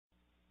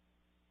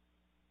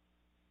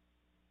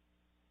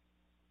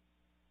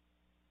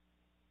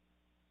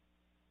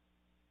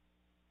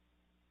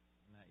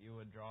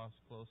draw us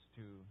close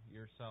to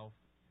yourself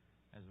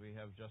as we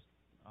have just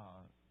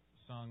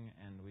sung,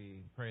 and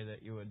we pray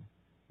that you would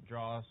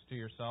draw us to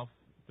yourself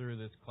through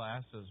this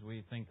class as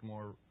we think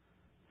more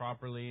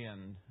properly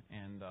and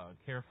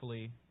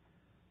carefully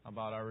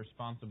about our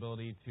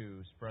responsibility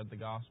to spread the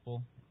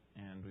gospel,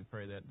 and we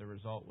pray that the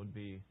result would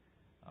be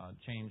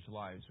changed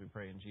lives. We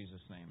pray in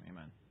Jesus' name.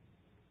 Amen.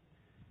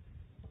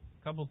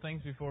 A couple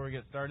things before we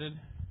get started.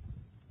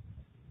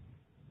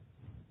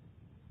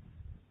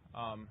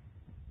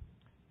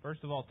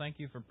 First of all, thank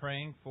you for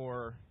praying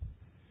for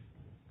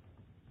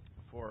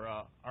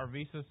our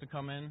visas to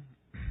come in.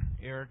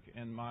 Eric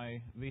and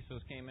my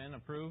visas came in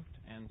approved,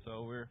 and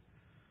so we're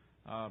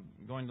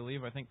going to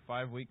leave, I think,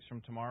 5 weeks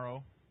from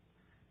tomorrow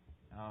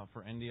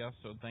for India,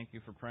 so thank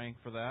you for praying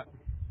for that.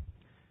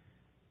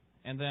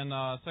 And then,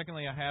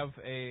 secondly, I have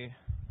a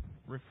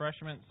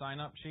refreshment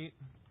sign-up sheet.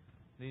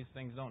 These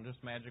things don't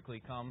just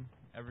magically come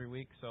every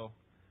week, so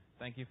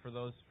thank you for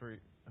those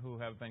who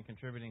have been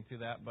contributing to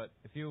that. But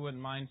if you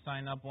wouldn't mind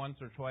signing up once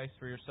or twice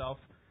for yourself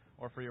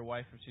or for your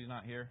wife if she's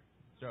not here.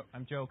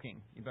 I'm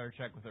joking. You better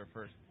check with her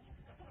first.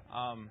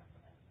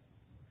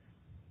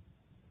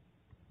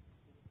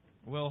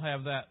 We'll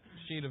have that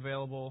sheet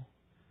available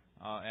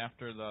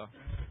after the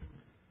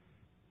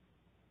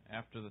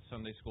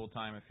Sunday school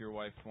time if your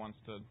wife wants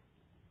to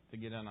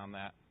get in on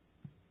that.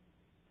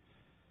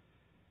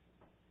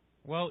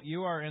 Well,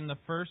 you are in the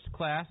first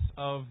class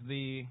of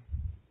the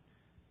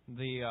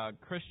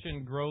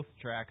Christian growth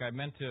track. I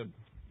meant to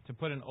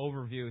put an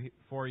overview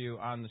for you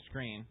on the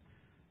screen,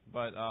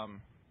 but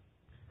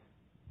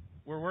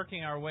we're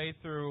working our way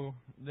through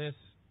this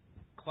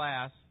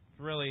class.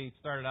 It really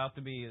started out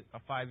to be a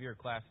 5-year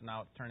class, and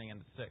now it's turning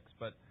into 6.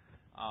 But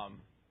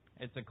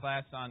it's a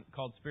class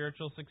called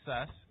Spiritual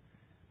Success,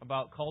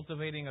 about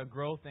cultivating a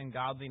growth in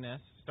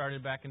godliness.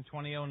 Started back in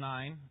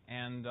 2009,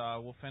 and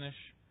we'll finish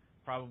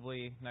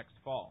probably next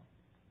fall.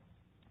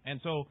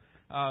 And so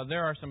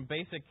there are some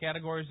basic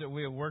categories that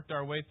we have worked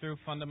our way through: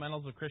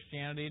 fundamentals of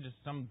Christianity,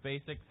 just some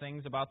basic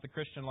things about the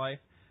Christian life,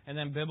 and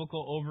then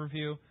biblical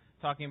overview,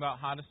 talking about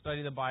how to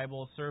study the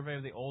Bible, a survey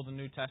of the Old and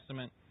New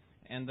Testament,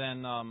 and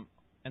then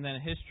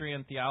history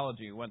and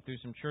theology. We went through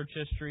some church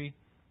history,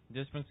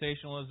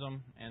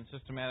 dispensationalism, and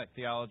systematic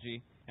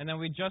theology. And then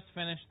we just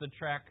finished the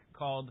track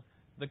called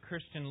The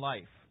Christian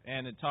Life,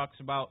 and it talks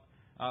about,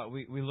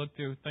 we looked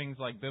through things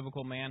like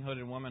biblical manhood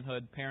and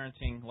womanhood,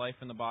 parenting, life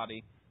in the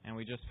body, and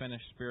we just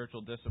finished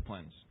spiritual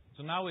disciplines.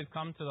 So now we've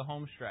come to the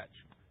home stretch.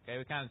 Okay,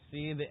 we kind of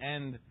see the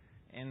end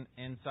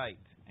in sight.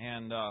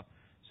 And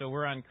so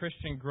we're on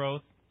Christian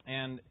growth,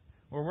 and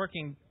we're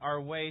working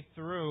our way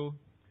through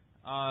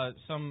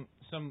some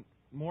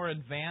more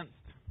advanced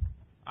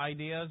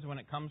ideas when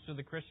it comes to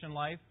the Christian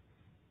life.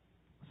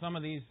 Some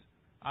of these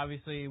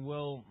obviously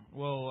will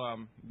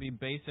be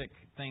basic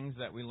things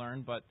that we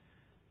learn, but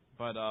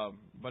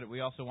we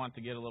also want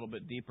to get a little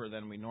bit deeper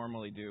than we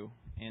normally do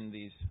in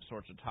these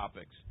sorts of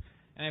topics.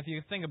 And if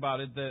you think about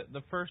it,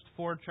 the first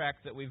 4 tracks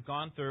that we've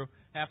gone through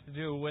have to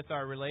do with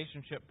our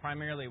relationship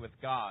primarily with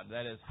God.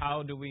 That is,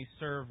 how do we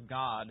serve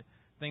God?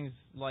 Things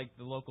like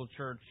the local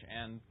church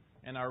and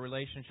our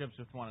relationships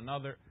with one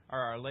another, or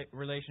our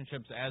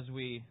relationships as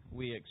we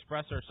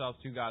express ourselves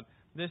to God.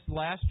 This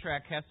last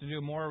track has to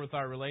do more with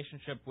our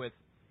relationship with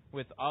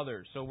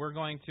others. So we're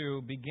going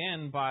to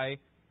begin by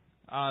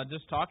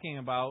just talking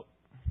about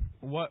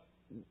what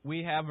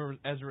we have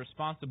as a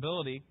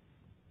responsibility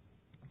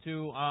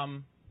to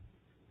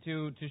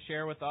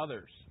share with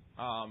others.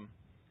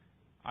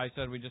 I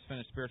said we just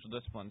finished spiritual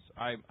disciplines.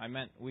 I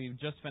meant we've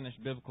just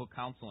finished biblical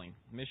counseling.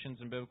 Missions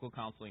and biblical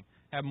counseling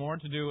have more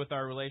to do with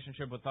our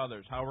relationship with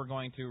others, how we're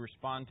going to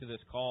respond to this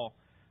call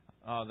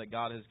that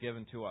God has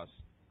given to us.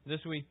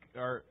 This week,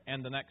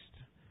 and the next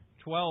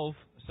 12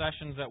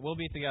 sessions that we'll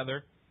be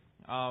together,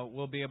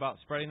 will be about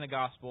spreading the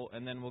gospel,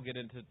 and then we'll get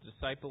into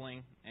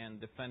discipling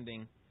and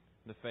defending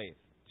the faith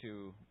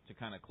to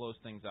kind of close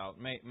things out.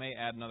 May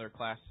add another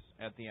class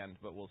at the end,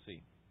 but we'll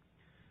see.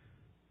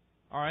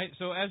 All right,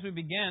 so as we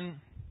begin,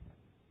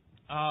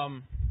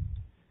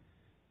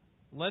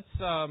 let's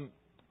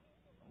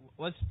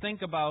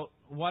think about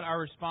what our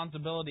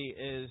responsibility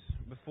is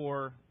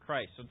before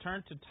Christ. So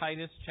turn to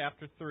Titus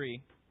chapter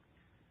 3,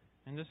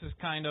 and this is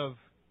kind of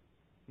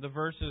the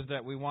verses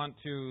that we want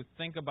to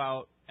think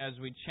about as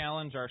we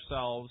challenge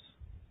ourselves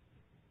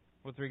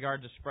with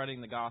regard to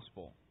spreading the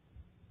gospel.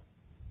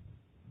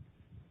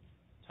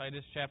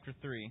 Titus chapter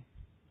 3.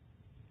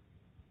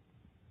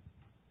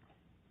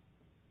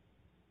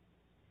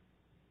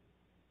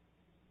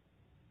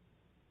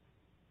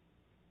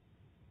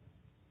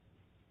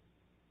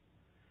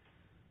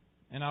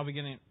 And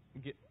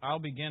I'll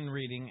begin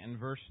reading in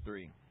verse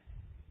 3.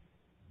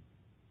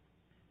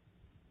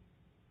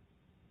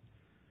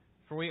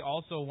 For we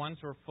also once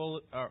were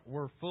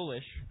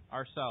foolish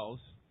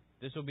ourselves,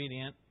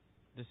 disobedient,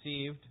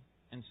 deceived,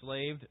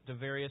 enslaved to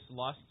various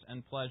lusts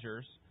and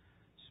pleasures,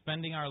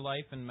 spending our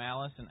life in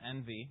malice and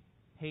envy,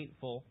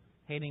 hateful,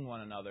 hating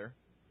one another.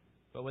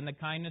 But when the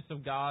kindness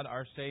of God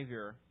our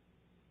Savior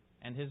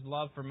and His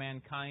love for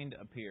mankind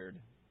appeared,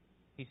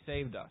 He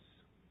saved us,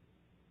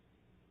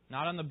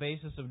 not on the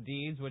basis of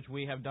deeds which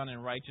we have done in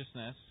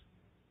righteousness,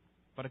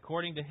 but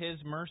according to His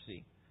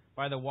mercy,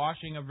 by the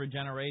washing of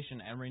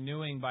regeneration and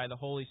renewing by the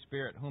Holy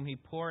Spirit, whom He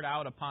poured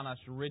out upon us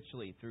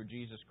richly through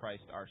Jesus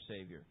Christ our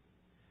Savior,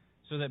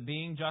 so that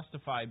being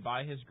justified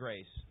by His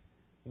grace,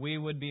 we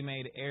would be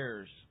made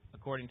heirs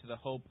according to the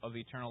hope of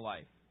eternal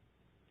life.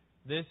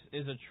 This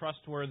is a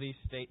trustworthy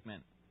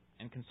statement,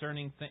 and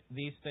concerning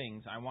these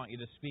things I want you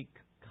to speak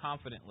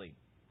confidently,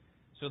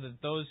 so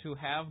that those who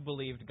have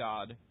believed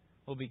God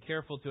will be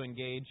careful to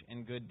engage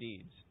in good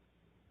deeds.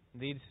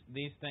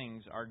 These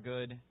things are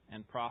good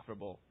and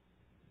profitable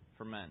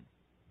for men.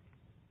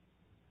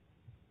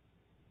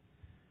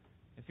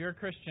 If you're a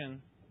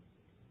Christian,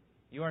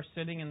 you are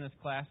sitting in this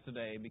class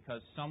today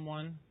because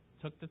someone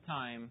took the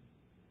time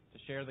to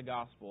share the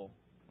gospel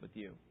with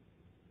you.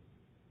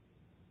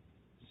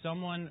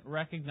 Someone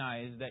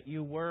recognized that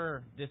you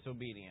were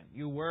disobedient.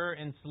 You were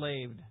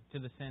enslaved to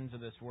the sins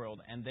of this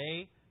world. And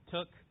they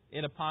took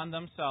it upon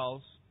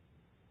themselves.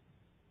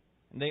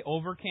 And they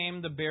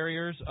overcame the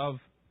barriers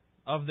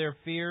of their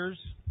fears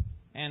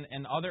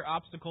and other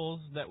obstacles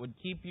that would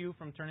keep you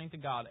from turning to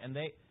God. And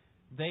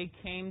they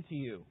came to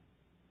you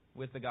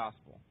with the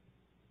gospel.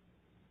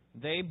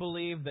 They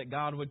believed that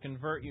God would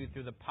convert you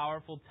through the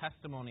powerful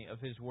testimony of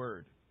His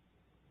Word.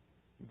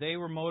 They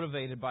were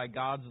motivated by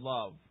God's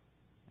love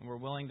and were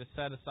willing to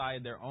set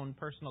aside their own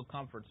personal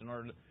comforts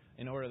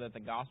in order that the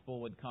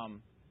gospel would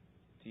come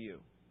to you.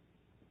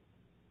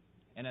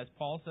 And as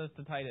Paul says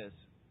to Titus,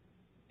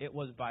 it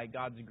was by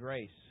God's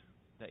grace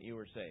that you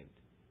were saved.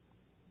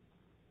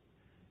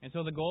 And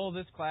so the goal of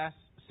this class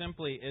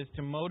simply is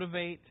to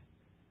motivate,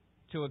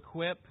 to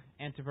equip,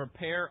 and to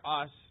prepare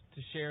us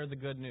to share the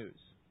good news.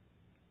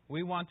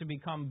 We want to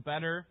become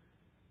better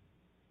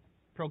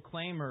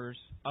proclaimers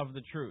of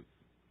the truth.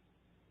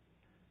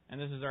 And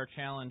this is our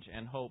challenge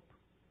and hope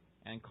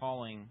and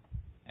calling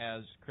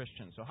as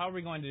Christians. So how are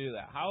we going to do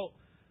that?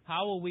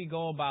 How will we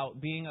go about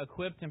being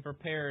equipped and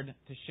prepared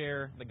to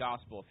share the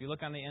gospel? If you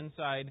look on the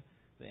inside,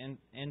 the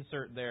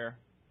insert there,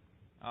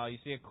 you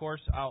see a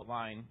course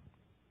outline.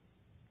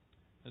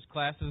 This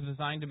class is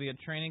designed to be a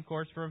training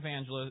course for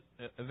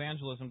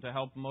evangelism to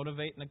help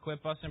motivate and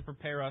equip us and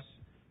prepare us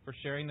for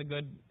sharing the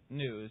good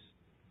news.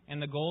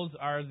 And the goals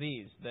are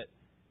these,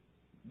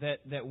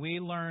 that we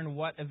learn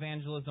what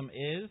evangelism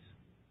is.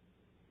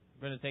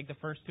 We're going to take the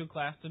first two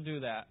classes to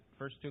do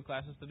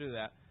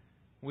that.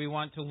 We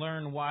want to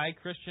learn why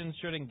Christians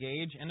should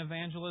engage in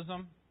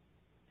evangelism.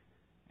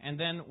 And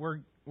then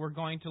we're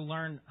going to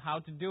learn how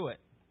to do it.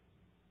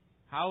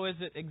 How is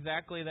it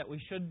exactly that we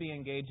should be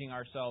engaging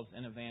ourselves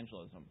in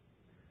evangelism?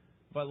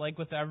 But like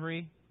with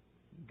every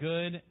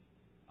good,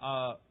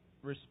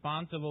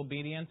 responsive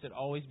obedience, it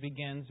always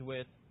begins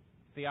with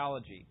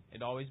theology.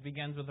 It always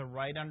begins with a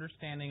right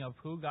understanding of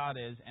who God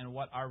is and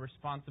what our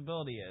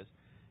responsibility is.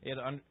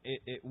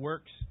 It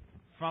works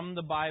from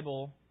the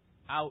Bible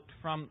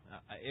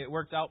it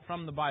works out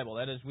from the Bible.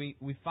 That is,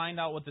 we find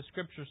out what the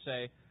Scriptures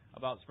say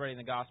about spreading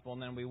the gospel,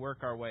 and then we work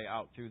our way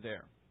out through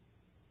there.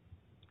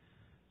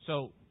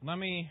 So let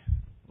me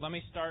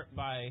start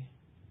by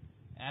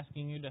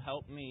asking you to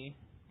help me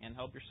and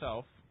help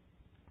yourself.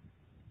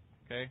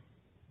 Okay?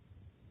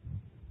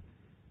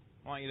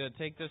 I want you to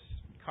take this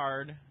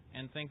card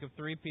and think of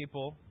 3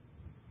 people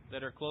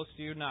that are close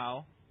to you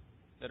now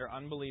that are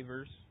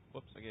unbelievers.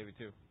 Whoops, I gave you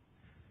 2.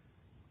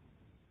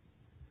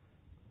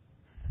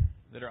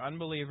 That are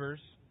unbelievers,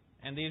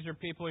 and these are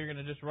people you're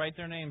going to just write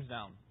their names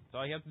down. That's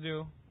all you have to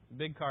do.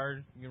 Big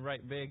card. You can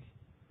write big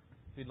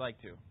if you'd like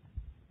to.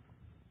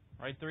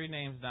 Write 3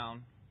 names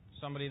down.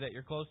 Somebody that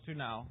you're close to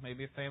now,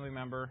 maybe a family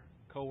member,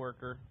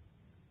 coworker,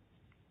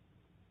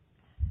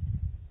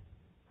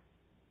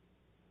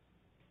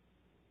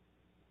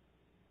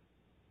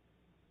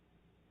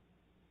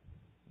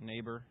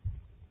 neighbor.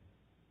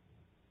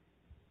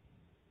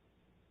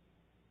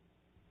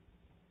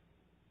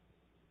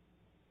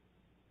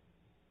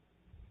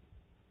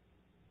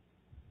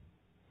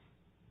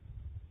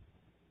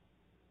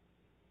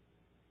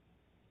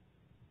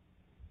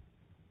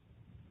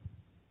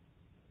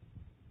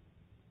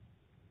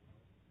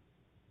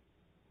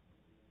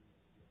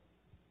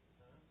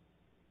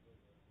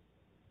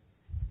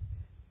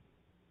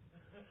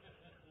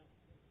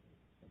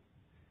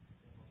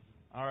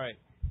 All right.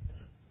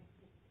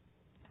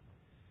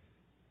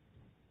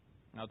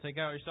 Now take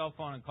out your cell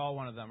phone and call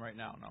one of them right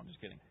now. No, I'm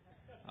just kidding.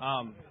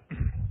 All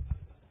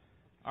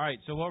right,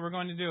 so what we're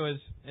going to do is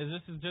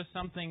this is just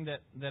something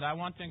that I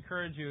want to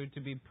encourage you to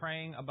be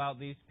praying about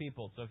these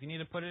people. So if you need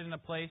to put it in a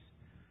place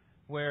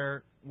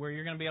where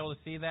you're going to be able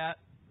to see that,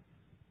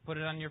 put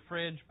it on your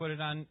fridge, put it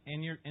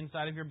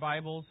inside of your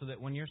Bible, so that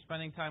when you're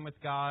spending time with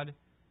God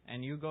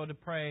and you go to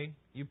pray,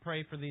 you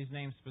pray for these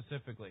names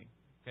specifically.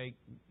 Okay?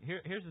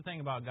 Here's the thing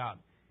about God.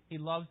 He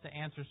loves to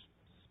answer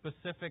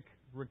specific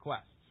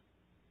requests.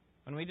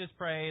 When we just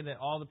pray that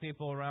all the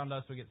people around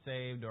us will get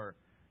saved, or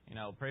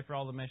pray for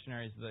all the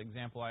missionaries, the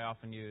example I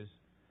often use,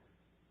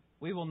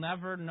 we will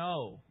never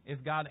know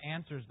if God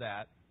answers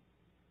that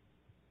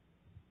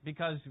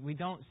because we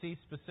don't see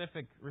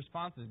specific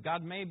responses.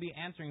 God may be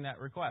answering that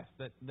request,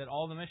 that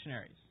all the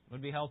missionaries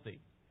would be healthy.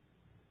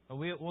 But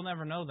we'll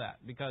never know that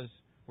because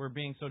we're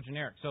being so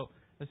generic. So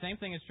the same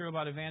thing is true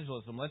about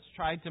evangelism. Let's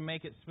try to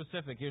make it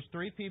specific. Here's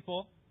 3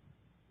 people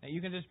that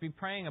you can just be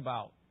praying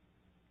about,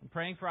 and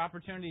praying for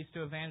opportunities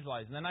to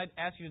evangelize. And then I'd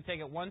ask you to take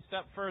it one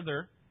step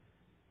further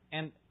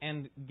and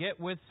get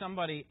with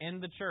somebody in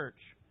the church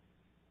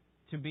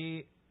to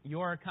be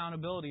your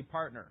accountability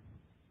partner.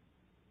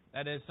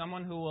 That is,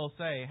 someone who will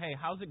say, hey,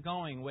 how's it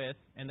going with,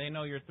 and they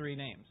know your 3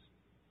 names.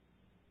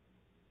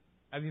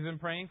 Have you been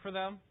praying for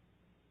them?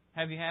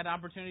 Have you had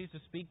opportunities to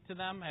speak to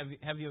them?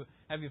 Have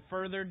you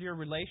furthered your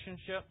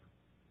relationship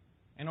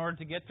in order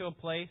to get to a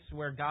place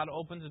where God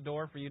opens a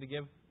door for you to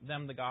give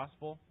them the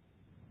gospel?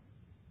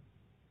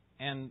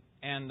 And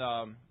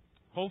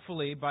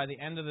hopefully by the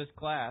end of this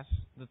class,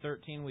 the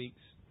 13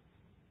 weeks,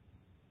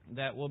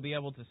 that we'll be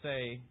able to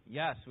say,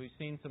 yes, we've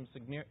seen some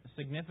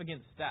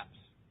significant steps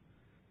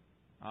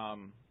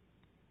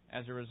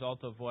as a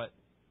result of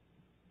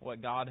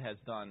what God has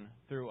done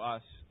through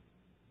us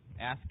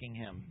asking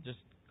Him, just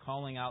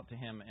calling out to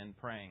Him and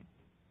praying.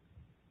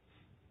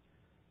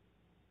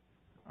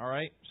 All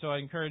right? So I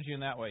encourage you in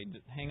that way.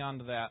 Hang on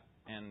to that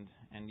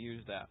and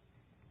use that.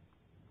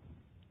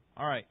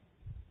 All right.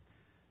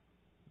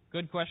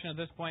 Good question at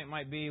this point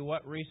might be,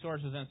 what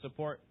resources and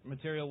support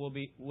material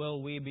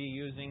will we be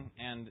using?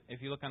 And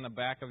if you look on the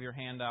back of your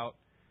handout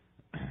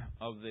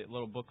of the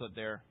little booklet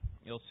there,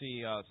 you'll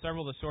see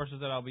several of the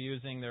sources that I'll be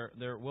using.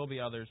 There will be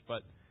others,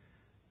 but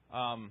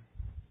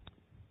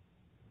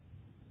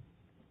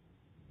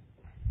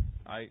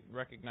I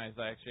recognize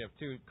I actually have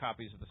 2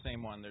 copies of the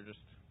same one. They're just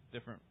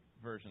different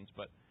versions.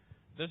 But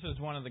this is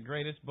one of the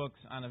greatest books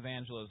on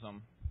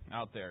evangelism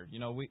out there. You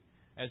know, we,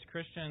 as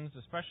Christians,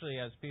 especially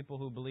as people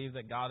who believe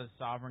that God is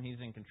sovereign, He's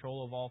in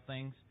control of all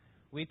things,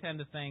 we tend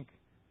to think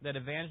that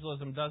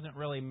evangelism doesn't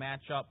really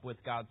match up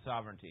with God's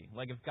sovereignty.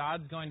 Like, if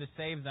God's going to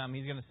save them,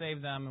 He's going to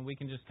save them, and we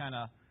can just kind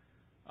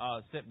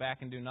of sit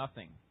back and do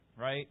nothing,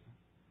 right?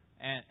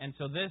 And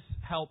so this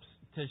helps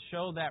to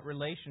show that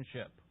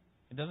relationship.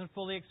 It doesn't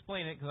fully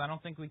explain it, because I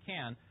don't think we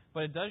can,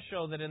 but it does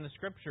show that in the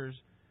Scriptures,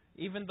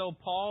 even though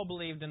Paul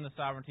believed in the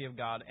sovereignty of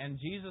God and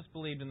Jesus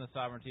believed in the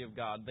sovereignty of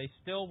God, they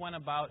still went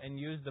about and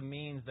used the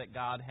means that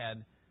God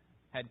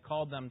had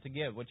called them to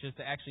give, which is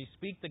to actually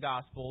speak the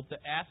gospel, to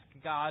ask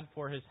God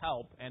for His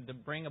help, and to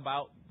bring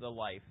about the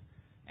life.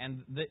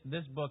 And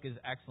this book is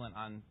excellent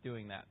on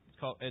doing that.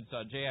 It's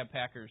J.I.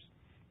 Packer's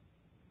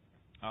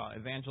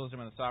Evangelism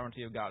and the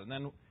Sovereignty of God. And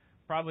then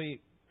probably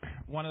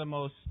one of the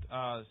most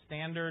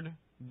standard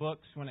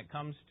books when it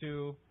comes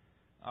to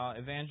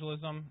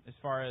evangelism, as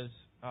far as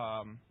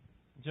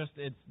just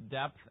its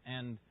depth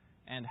and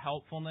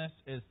helpfulness,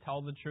 is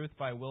Tell the Truth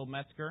by Will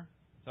Metzger.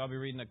 So I'll be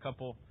reading a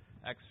couple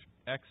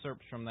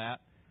excerpts from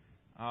that.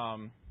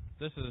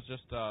 This is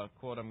just a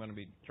quote I'm going to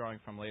be drawing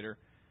from later.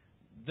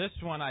 This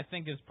one, I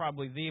think, is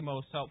probably the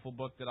most helpful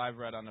book that I've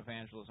read on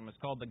evangelism. It's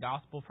called The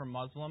Gospel for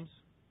Muslims.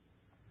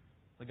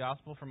 The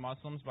Gospel for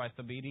Muslims by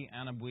Thabiti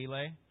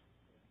Anyabwile.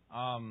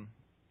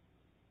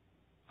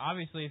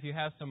 Obviously, if you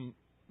have some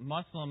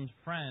Muslim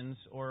friends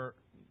or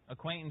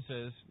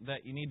acquaintances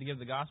that you need to give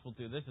the gospel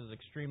to, this is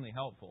extremely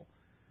helpful.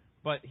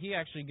 But he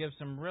actually gives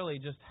some really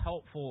just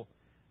helpful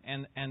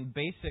and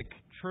basic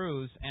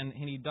truths, and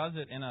he does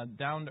it in a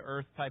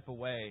down-to-earth type of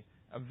way.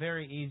 A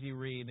very easy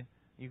read.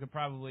 You could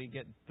probably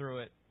get through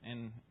it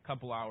in a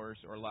couple hours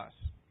or less.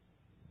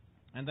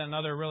 And then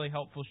another really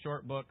helpful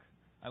short book.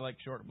 I like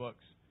short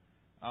books.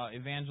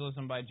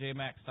 Evangelism by J.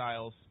 Mack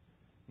Stiles.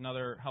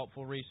 Another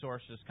helpful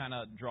resource, just kind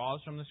of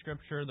draws from the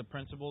Scripture the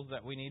principles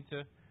that we need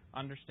to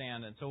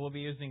understand. And so we'll be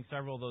using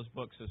several of those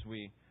books as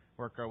we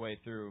work our way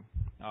through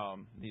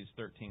these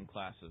 13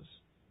 classes.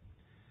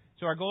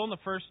 So our goal in the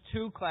first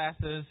 2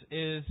 classes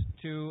is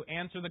to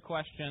answer the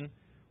question,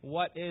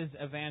 what is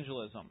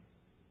evangelism?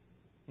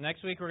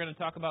 Next week we're going to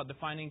talk about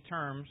defining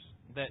terms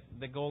that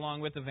go along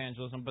with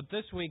evangelism. But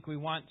this week we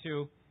want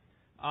to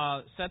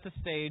set the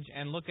stage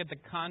and look at the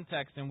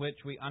context in which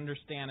we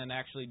understand and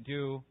actually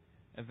do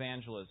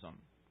evangelism.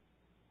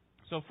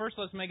 So first,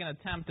 let's make an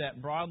attempt at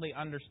broadly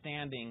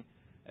understanding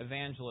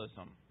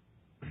evangelism.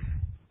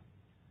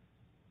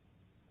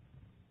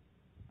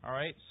 All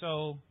right,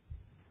 so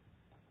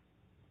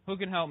who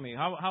can help me?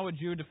 How would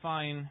you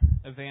define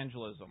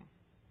evangelism?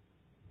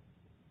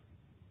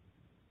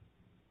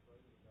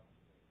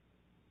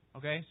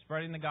 Okay,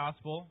 spreading the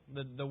gospel.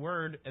 The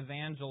word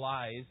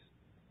evangelize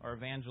or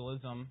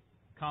evangelism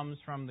comes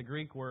from the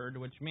Greek word,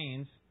 which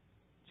means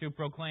to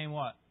proclaim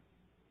what?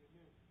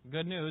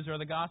 Good news, or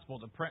the gospel,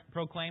 to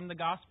proclaim the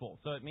gospel.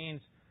 So it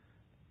means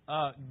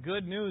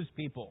good news,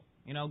 people.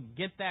 You know,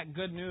 get that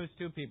good news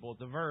to people.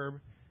 It's a verb,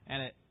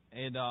 and it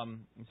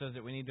says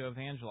that we need to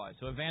evangelize.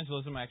 So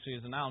evangelism actually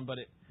is a noun, but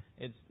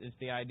it's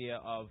the idea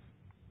of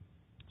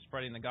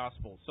spreading the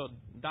gospel. So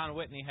Don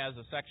Whitney has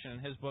a section in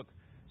his book,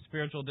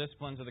 Spiritual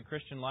Disciplines of the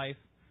Christian Life,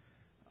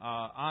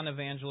 on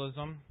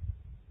evangelism.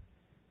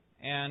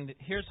 And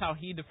here's how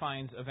he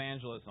defines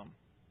evangelism.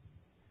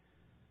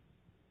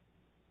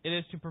 It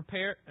is to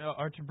prepare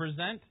or to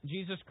present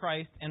Jesus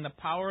Christ and the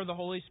power of the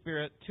Holy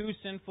Spirit to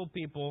sinful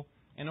people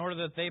in order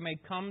that they may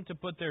come to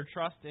put their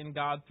trust in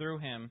God through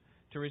Him,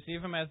 to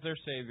receive Him as their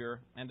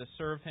Savior, and to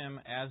serve Him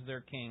as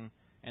their King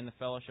in the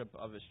fellowship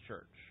of His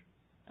church.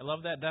 I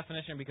love that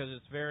definition because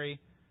it's very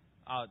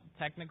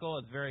technical.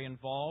 It's very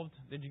involved.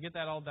 Did you get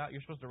that all down?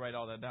 You're supposed to write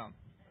all that down.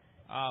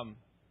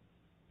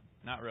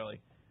 Not really.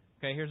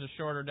 Okay, here's a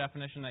shorter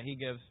definition that he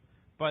gives.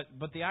 But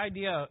the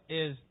idea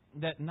is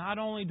that not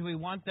only do we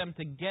want them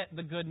to get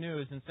the good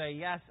news and say,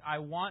 yes, I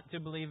want to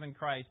believe in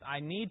Christ.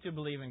 I need to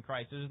believe in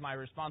Christ. It is my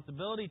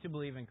responsibility to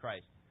believe in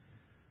Christ.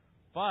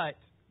 But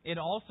it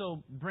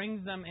also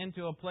brings them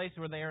into a place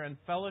where they are in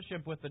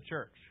fellowship with the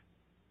church.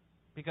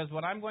 Because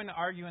what I'm going to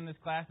argue in this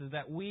class is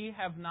that we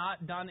have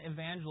not done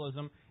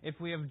evangelism if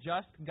we have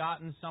just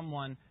gotten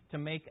someone to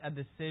make a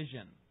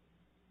decision.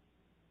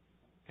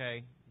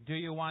 Okay? Do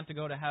you want to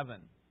go to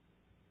heaven?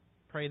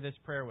 Pray this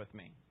prayer with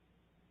me.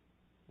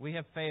 We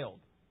have failed.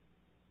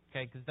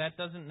 Okay? Because that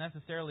doesn't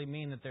necessarily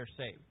mean that they're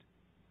saved.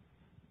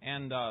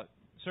 And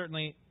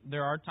certainly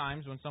there are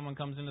times when someone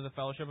comes into the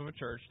fellowship of a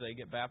church, they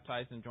get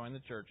baptized and join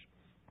the church,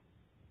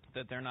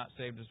 that they're not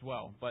saved as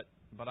well. But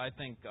I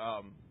think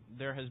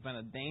there has been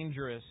a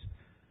dangerous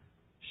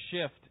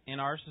shift in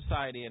our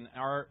society, in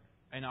our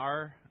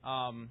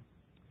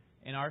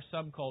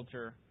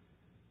subculture,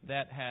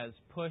 that has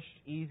pushed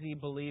easy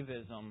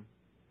believism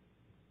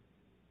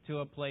to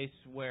a place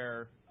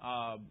where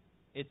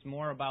it's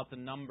more about the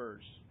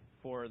numbers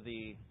for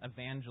the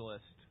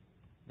evangelist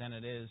than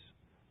it is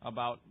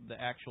about the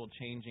actual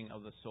changing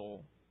of the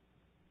soul.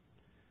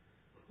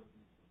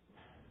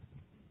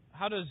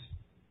 How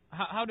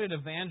did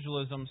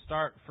evangelism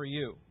start for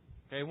you?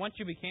 Okay, once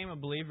you became a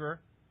believer,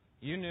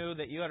 you knew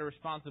that you had a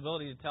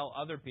responsibility to tell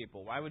other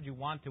people. Why would you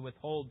want to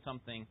withhold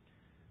something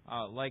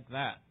like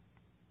that?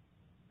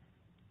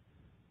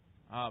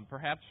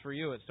 Perhaps for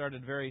you it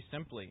started very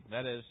simply.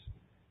 That is,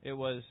 it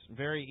was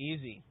very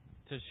easy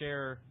to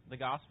share the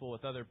gospel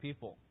with other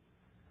people.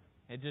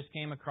 It just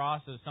came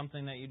across as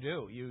something that you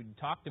do. You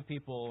talk to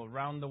people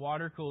around the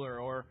water cooler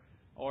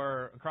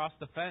or across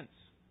the fence.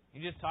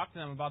 You just talk to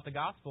them about the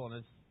gospel, and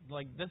it's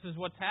like, this is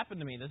what's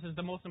happened to me. This is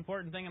the most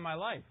important thing in my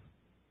life.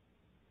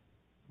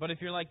 But if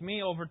you're like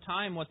me, over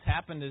time what's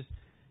happened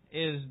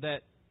is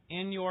that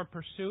in your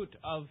pursuit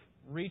of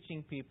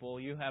reaching people,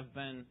 you have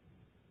been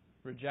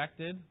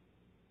rejected.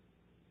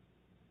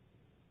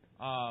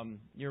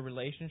 Your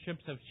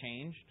relationships have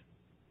changed,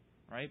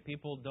 right?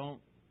 People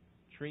don't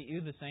treat you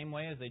the same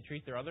way as they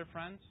treat their other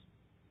friends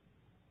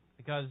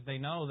because they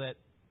know that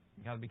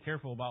you got to be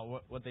careful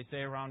about what they say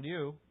around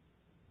you.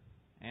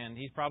 And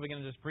he's probably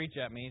going to just preach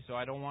at me, so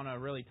I don't want to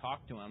really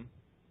talk to him.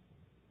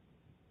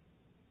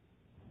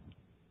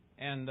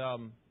 And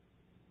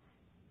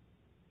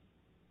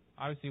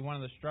obviously one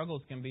of the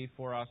struggles can be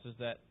for us is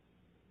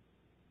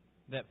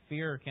that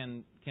fear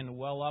can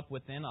well up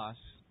within us.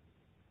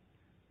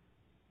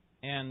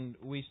 And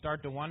we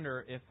start to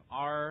wonder if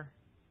our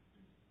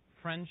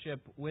friendship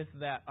with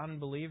that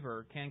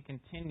unbeliever can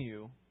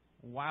continue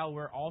while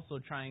we're also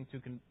trying to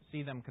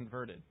see them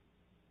converted.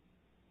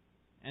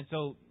 And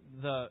so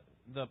the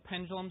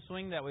pendulum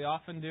swing that we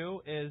often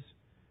do is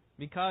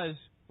because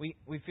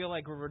we feel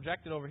like we're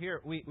rejected over here.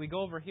 We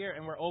go over here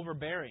and we're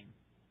overbearing.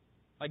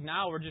 Like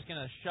now we're just going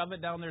to shove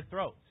it down their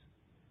throats.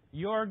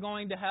 You're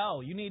going to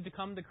hell. You need to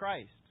come to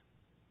Christ.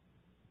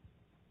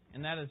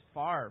 And that is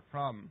far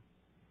from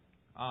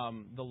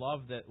the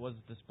love that was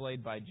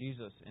displayed by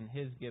Jesus in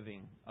His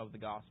giving of the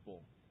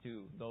gospel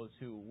to those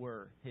who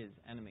were His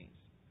enemies,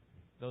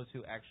 those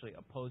who actually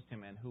opposed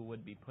Him and who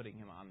would be putting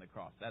Him on the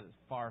cross. That is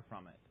far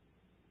from it.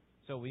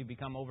 So we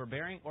become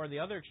overbearing, or the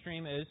other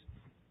extreme is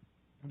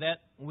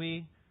that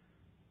we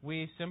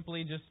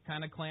simply just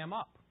kind of clam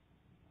up.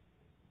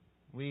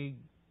 We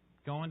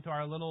go into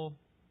our little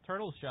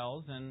turtle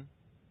shells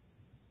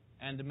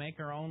and to make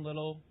our own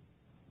little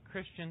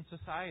Christian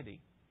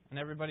society. And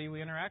everybody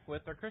we interact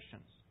with are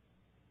Christians.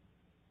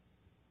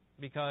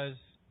 Because,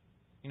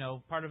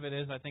 part of it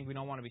is I think we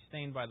don't want to be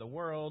stained by the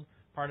world.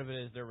 Part of it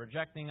is they're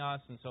rejecting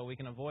us, and so we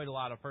can avoid a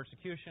lot of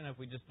persecution if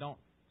we just don't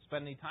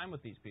spend any time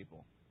with these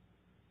people.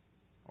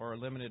 Or a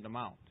limited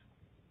amount.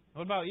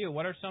 What about you?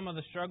 What are some of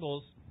the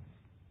struggles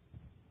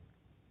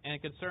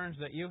and concerns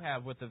that you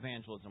have with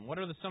evangelism? What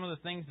are some of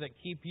the things that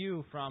keep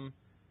you from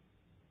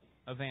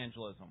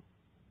evangelism?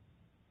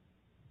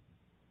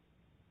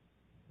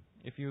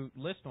 If you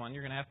list one,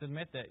 you're going to have to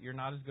admit that you're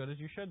not as good as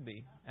you should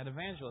be at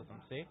evangelism,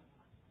 see?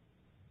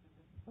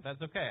 But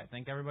that's okay. I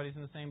think everybody's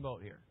in the same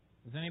boat here.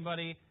 Is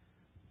anybody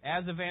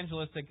as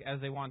evangelistic as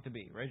they want to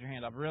be? Raise your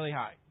hand up really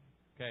high.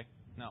 Okay?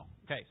 No.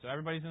 Okay, so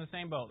everybody's in the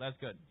same boat. That's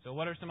good. So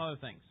what are some other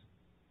things?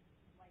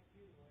 Like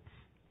you,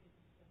 it's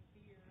the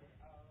fear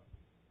of,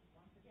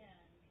 once again,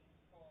 being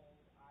told,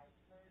 I've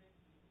heard it,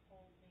 you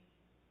told me,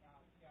 now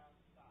just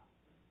stop.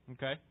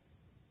 Okay.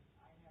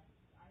 I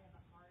have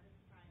the hardest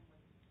time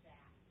with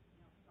that,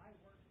 because I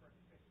work for a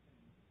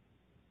Christian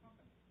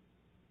company.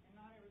 And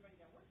not everybody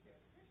that works there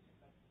is Christian,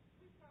 but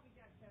we've probably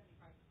got 75%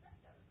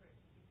 that are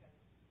Christian because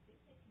they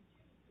pick and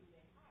choose who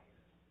they hire.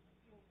 The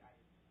fuel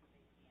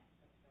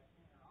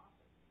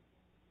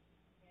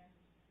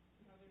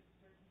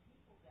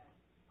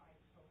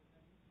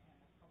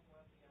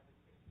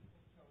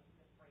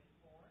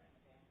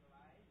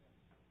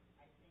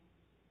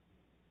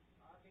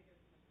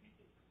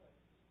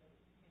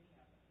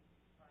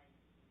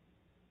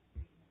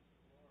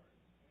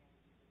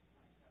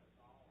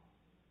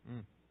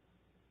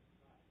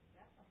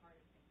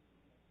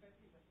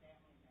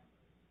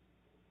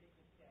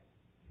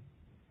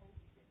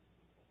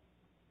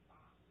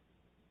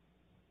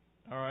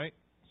All right.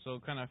 So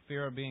kind of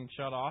fear of being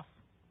shut off.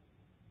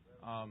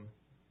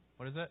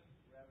 What is it?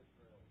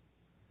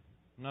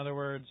 In other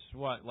words,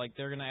 what? Like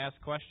they're going to ask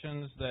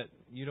questions that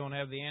you don't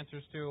have the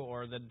answers to,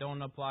 or that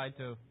don't apply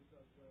to.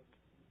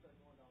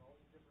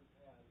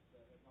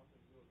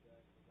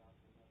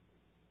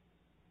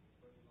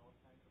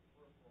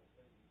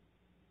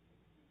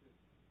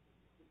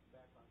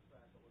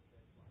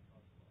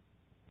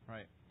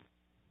 Right.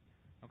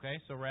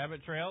 Okay. So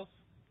rabbit trails,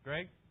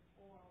 Greg.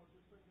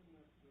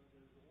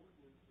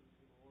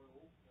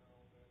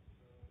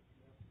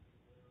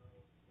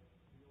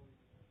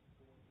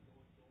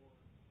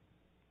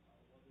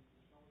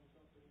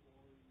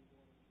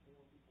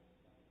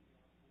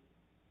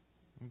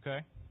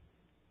 Okay.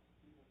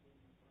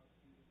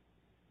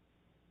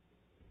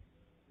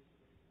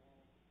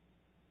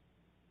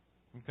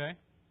 Okay.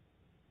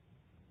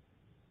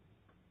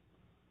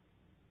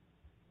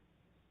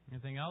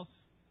 Anything else?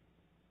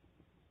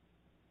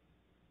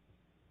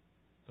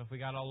 So if we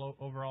got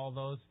over all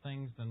those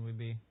things, then we'll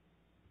be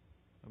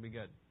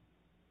good.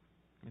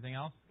 Anything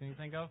else? Can you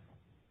think of?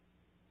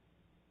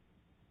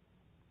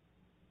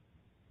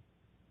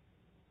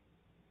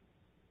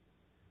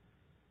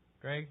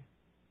 Greg?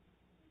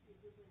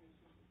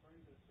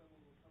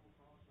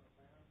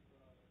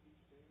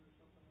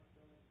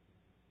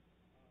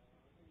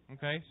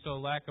 Okay, so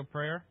lack of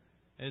prayer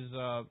is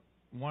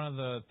one of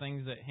the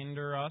things that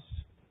hinder us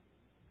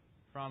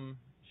from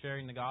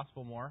sharing the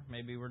gospel more.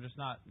 Maybe we're just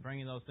not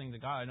bringing those things to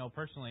God. I know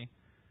personally,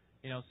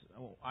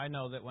 I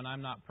know that when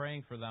I'm not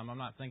praying for them, I'm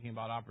not thinking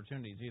about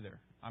opportunities either.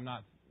 I'm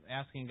not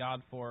asking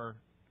God for,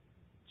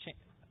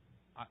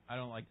 I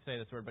don't like to say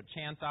this word, but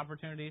chance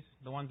opportunities,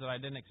 the ones that I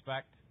didn't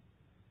expect,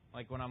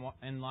 like when I'm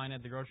in line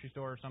at the grocery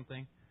store or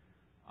something,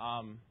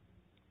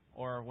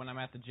 or when I'm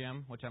at the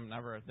gym, which I'm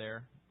never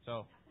there.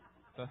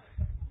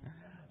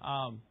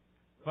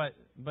 But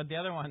the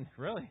other one,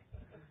 really,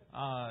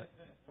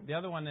 the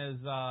other one is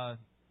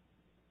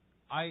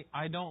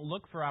I don't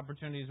look for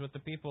opportunities with the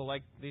people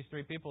like these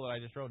three people that I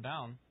just wrote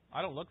down.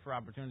 I don't look for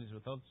opportunities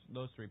with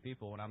those three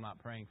people when I'm not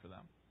praying for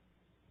them.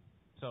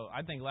 So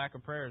I think lack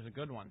of prayer is a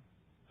good one.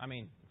 I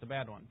mean, it's a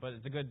bad one, but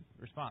it's a good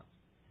response.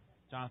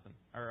 Jonathan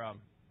or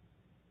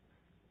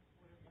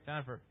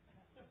Jennifer.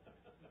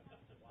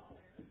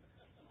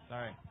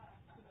 Sorry.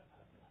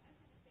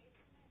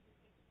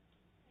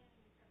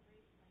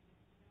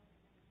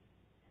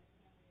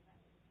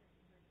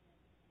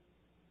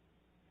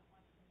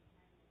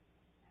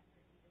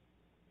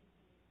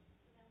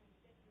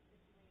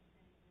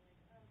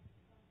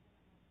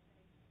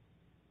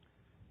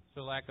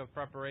 So lack of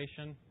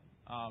preparation.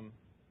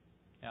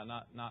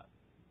 Not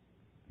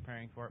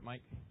preparing for it,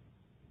 Mike.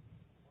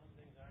 One of the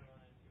things I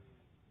run into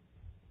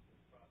is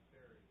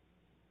prosperity.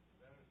 The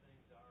better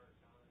things are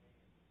economy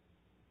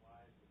and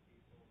lives of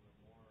people, the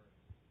more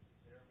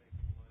they're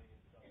making money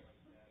and stuff like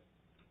that,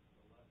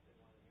 the less they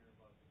want to hear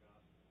about the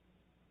gospel.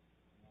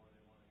 The more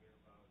they want to hear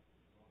about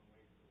going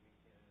away for the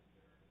weekend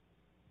or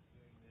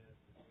doing this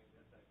or doing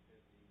this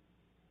activity.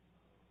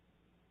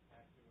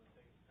 Actually,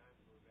 when times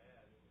were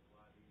bad, it was a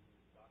lot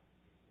easier to talk to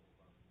people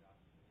about the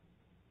gospel.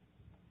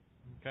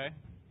 Okay.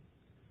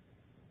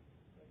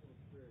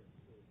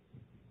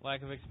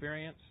 Lack of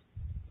experience.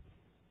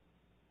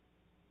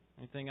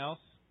 Anything else?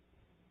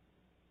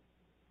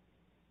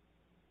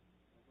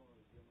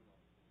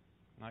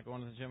 Not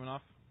going to the gym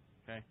enough?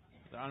 Okay.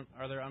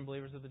 Are there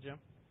unbelievers at the gym?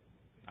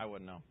 I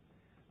wouldn't know.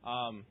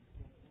 How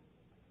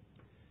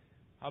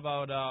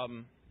about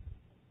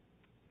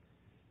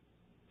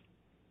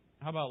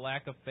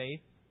lack of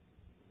faith?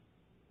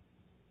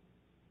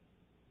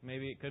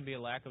 Maybe it could be a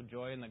lack of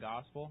joy in the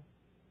gospel,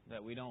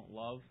 that we don't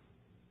love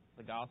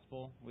the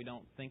gospel. We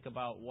don't think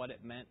about what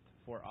it meant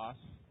for us.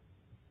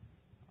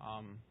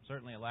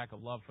 Certainly a lack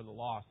of love for the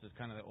lost is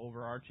kind of the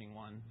overarching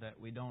one, that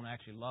we don't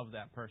actually love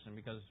that person,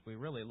 because if we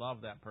really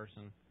love that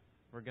person,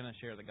 we're going to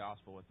share the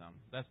gospel with them.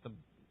 That's the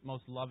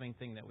most loving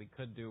thing that we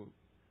could do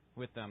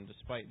with them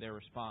despite their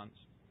response.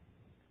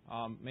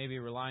 Maybe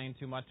relying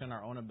too much on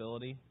our own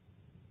ability,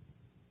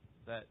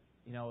 that,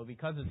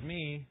 because it's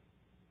me,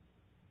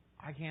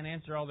 I can't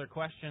answer all their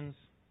questions.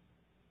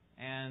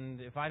 And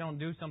if I don't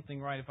do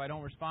something right, if I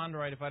don't respond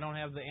right, if I don't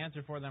have the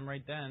answer for them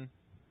right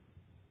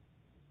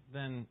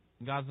then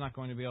God's not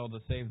going to be able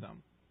to save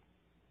them.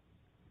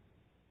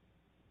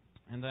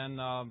 And then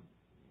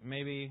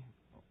maybe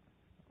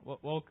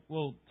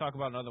we'll talk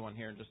about another one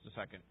here in just a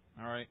second.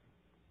 All right.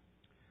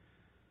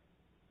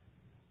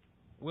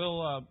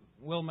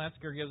 Will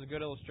Metzger gives a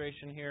good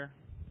illustration here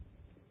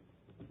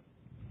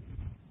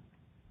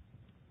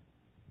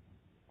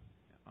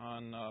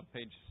on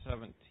page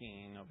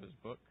 17 of his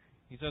book.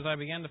 He says, I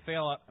began to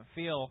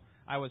feel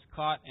I was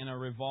caught in a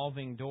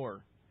revolving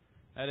door.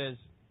 That is,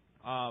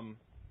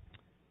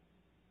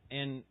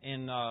 in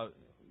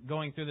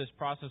going through this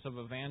process of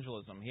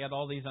evangelism. He had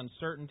all these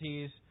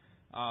uncertainties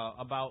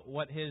about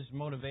what his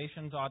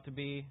motivations ought to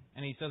be.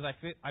 And he says,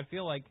 I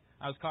feel like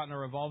I was caught in a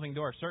revolving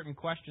door. Certain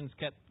questions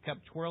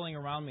kept twirling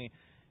around me.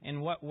 In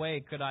what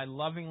way could I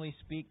lovingly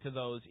speak to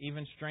those,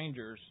 even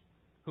strangers,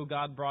 who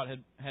God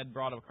had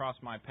brought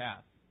across my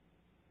path?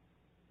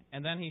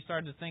 And then he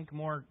started to think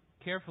more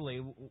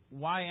carefully,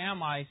 why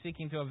am I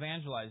seeking to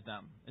evangelize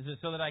them? Is it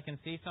so that I can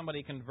see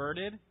somebody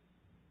converted?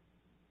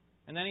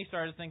 And then he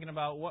started thinking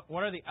about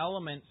what are the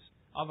elements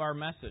of our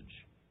message?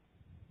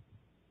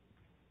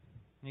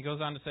 And he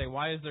goes on to say,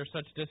 why is there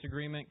such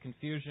disagreement,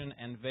 confusion,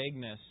 and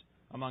vagueness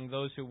among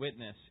those who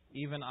witness,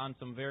 even on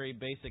some very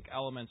basic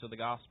elements of the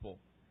gospel?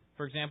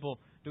 For example,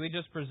 do we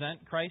just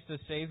present Christ as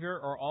Savior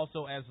or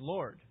also as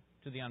Lord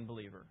to the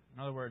unbeliever?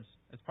 In other words,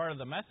 as part of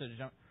the message,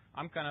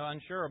 I'm kind of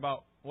unsure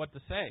about what to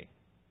say.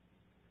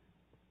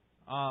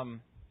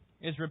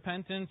 Is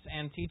repentance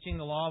and teaching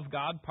the law of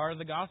God part of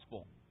the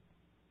gospel?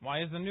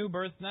 Why is the new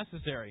birth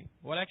necessary?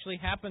 What actually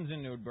happens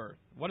in new birth?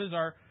 What is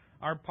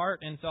our part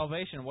in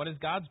salvation? What is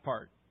God's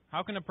part?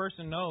 How can a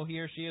person know he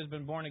or she has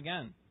been born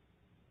again?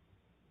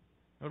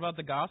 What about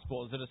the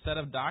gospel? Is it a set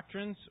of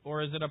doctrines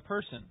or is it a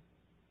person?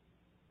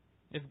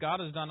 If God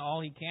has done all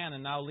He can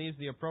and now leaves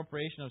the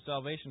appropriation of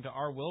salvation to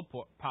our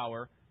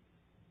willpower,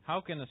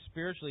 how can a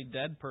spiritually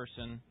dead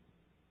person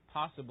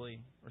possibly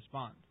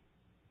respond?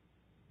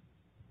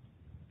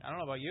 I don't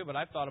know about you, but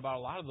I've thought about a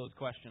lot of those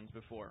questions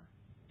before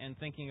and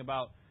thinking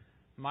about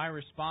my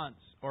response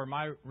or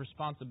my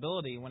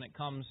responsibility when it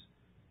comes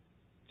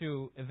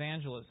to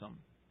evangelism.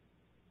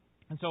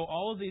 And so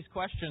all of these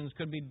questions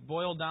could be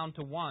boiled down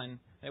to one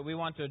that we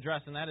want to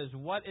address, and that is,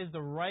 what is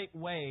the right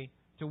way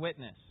to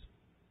witness?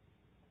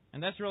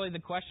 And that's really the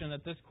question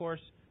that this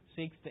course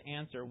seeks to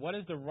answer. What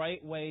is the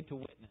right way to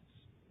witness?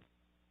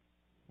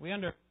 We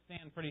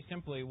understand pretty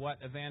simply what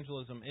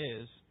evangelism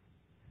is.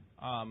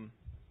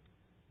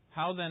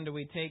 How then do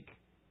we take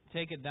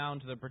it down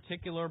to the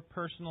particular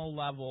personal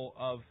level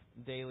of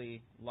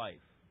daily life?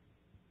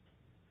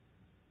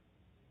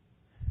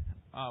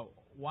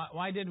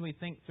 Why did we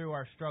think through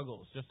our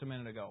struggles just a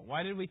minute ago?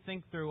 Why did we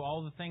think through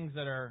all the things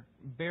that are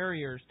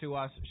barriers to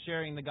us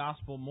sharing the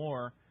gospel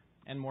more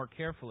and more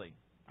carefully?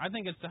 I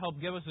think it's to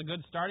help give us a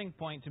good starting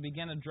point to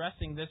begin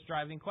addressing this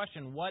driving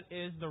question. What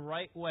is the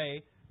right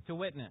way to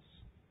witness?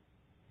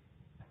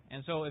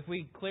 And so if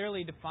we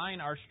clearly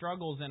define our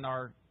struggles and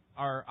our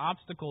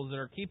obstacles that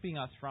are keeping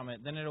us from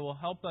it, then it will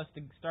help us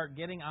to start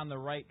getting on the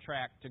right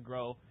track to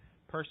grow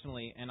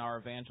personally in our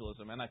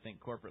evangelism, and I think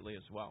corporately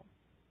as well.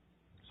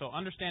 So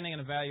understanding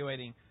and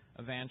evaluating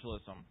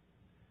evangelism.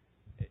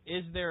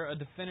 Is there a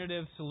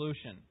definitive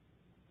solution?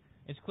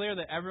 It's clear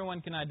that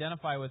everyone can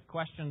identify with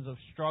questions of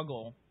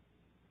struggle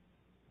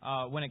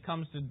when it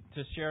comes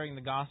to sharing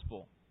the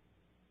gospel.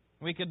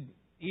 We could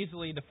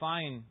easily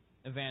define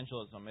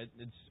evangelism.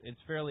 It's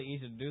fairly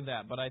easy to do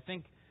that. But I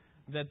think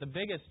that the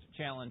biggest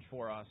challenge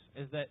for us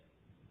is that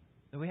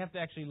we have to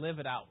actually live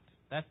it out.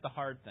 That's the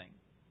hard thing.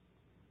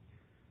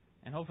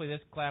 And hopefully this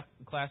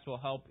class will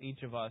help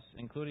each of us,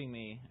 including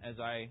me, as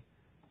I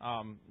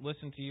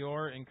listen to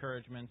your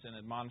encouragements and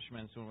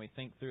admonishments when we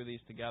think through these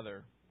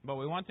together. But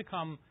we want to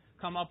come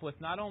up with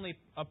not only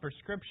a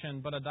prescription,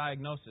 but a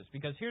diagnosis.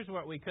 Because here's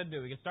what we could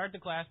do. We could start the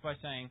class by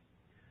saying,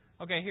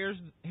 okay,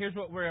 here's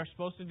what we're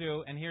supposed to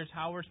do, and here's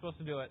how we're supposed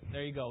to do it.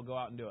 There you go. Go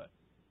out and do it.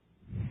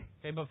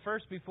 Okay, but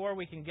first, before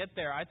we can get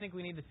there, I think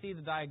we need to see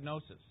the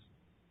diagnosis.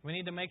 We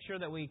need to make sure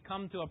that we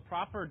come to a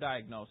proper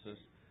diagnosis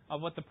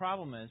of what the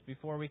problem is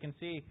before we can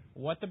see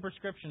what the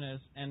prescription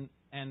is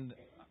and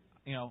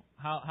you know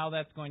how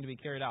that's going to be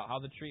carried out, how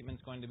the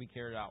treatment's going to be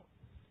carried out.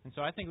 And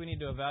so I think we need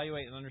to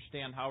evaluate and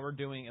understand how we're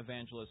doing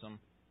evangelism.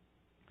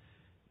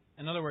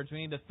 In other words, we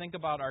need to think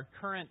about our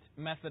current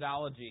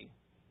methodology.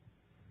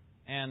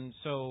 And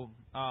so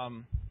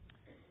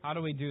how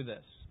do we do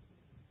this?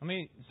 Let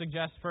me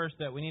suggest first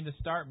that we need to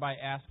start by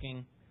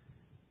asking,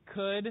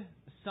 could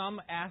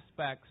some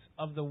aspects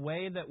of the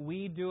way that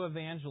we do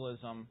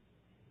evangelism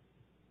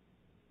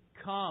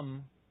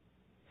come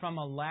from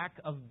a lack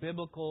of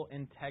biblical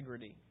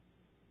integrity?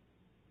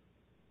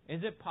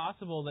 Is it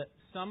possible that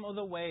some of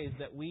the ways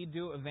that we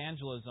do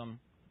evangelism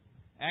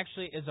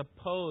actually is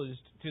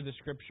opposed to the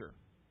Scripture?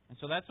 And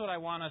so that's what I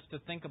want us to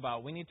think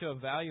about. We need to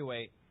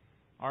evaluate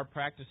our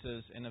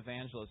practices in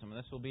evangelism. And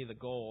this will be the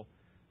goal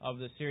of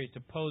this series,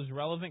 to pose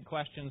relevant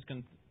questions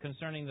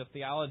concerning the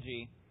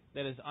theology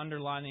that is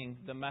underlining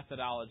the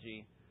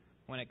methodology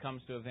when it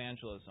comes to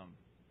evangelism.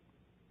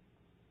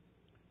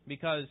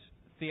 Because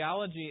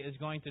theology is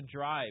going to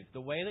drive,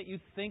 the way that you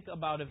think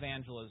about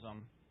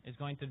evangelism is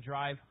going to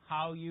drive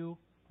how you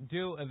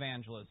do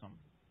evangelism.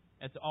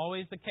 It's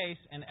always the case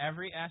in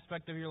every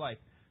aspect of your life.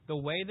 The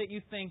way that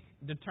you think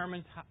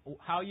determines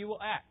how you will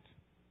act.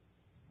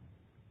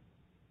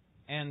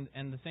 And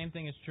the same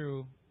thing is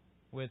true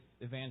with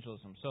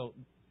evangelism. So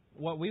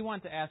what we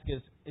want to ask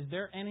is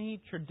there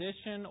any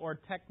tradition or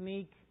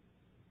technique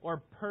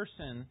or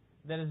person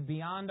that is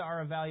beyond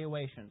our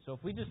evaluation? So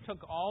if we just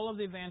took all of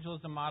the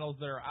evangelism models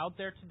that are out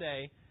there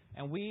today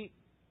and we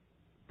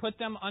put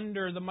them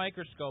under the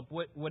microscope,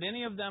 would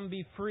any of them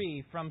be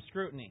free from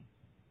scrutiny?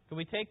 Could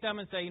we take them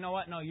and say, you know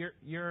what, no,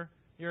 you're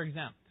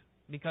exempt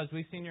because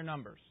we've seen your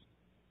numbers?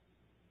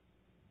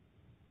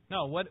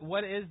 No,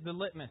 what is the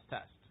litmus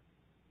test?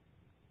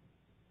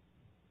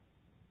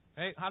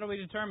 Right? How do we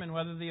determine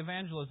whether the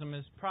evangelism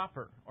is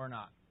proper or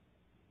not?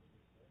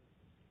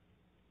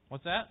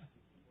 What's that?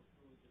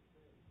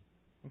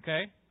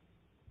 Okay.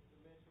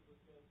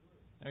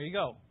 There you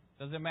go.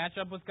 Does it match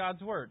up with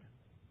God's Word?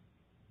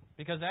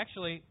 Because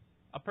actually,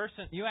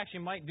 you actually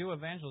might do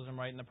evangelism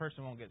right and the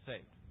person won't get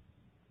saved.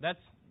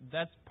 That's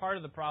part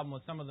of the problem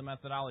with some of the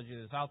methodology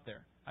that's out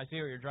there. I see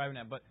what you're driving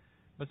at, but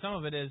some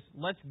of it is,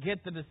 let's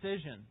get the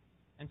decision.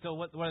 And so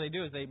what they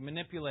do is they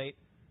manipulate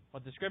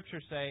what the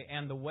Scriptures say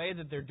and the way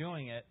that they're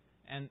doing it,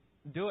 and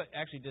do it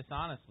actually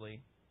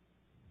dishonestly.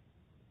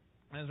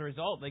 And as a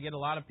result, they get a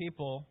lot of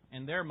people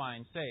in their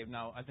mind saved.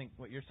 Now, I think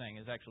what you're saying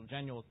is actual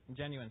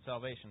genuine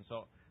salvation.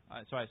 So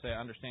I say I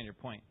understand your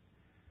point.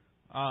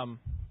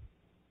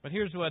 But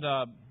here's what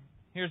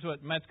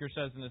Metzger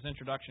says in his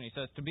introduction. He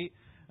says,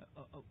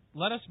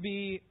 let us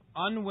be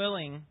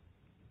unwilling.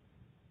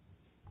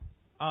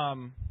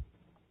 Let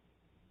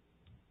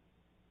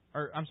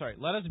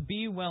us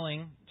be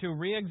willing to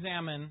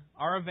re-examine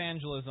our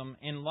evangelism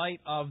in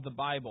light of the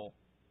Bible.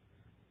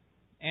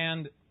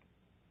 And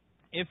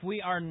if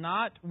we are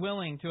not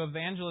willing to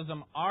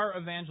our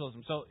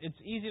evangelism, so it's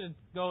easy to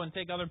go and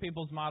take other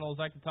people's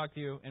models. I could talk to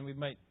you, and we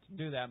might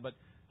do that, but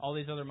all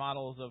these other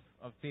models of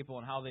people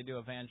and how they do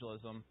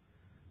evangelism,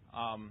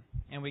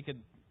 and we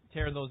could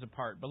tear those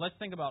apart. But let's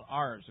think about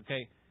ours,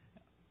 okay?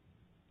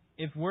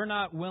 If we're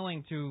not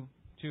willing to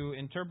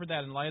interpret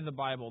that in light of the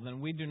Bible,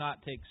 then we do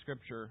not take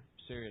Scripture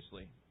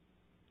seriously.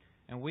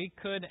 And we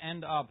could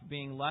end up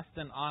being less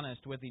than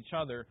honest with each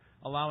other,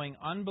 allowing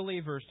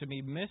unbelievers to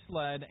be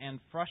misled and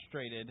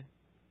frustrated,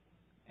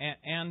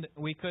 and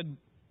we could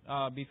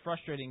be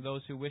frustrating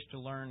those who wish to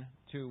learn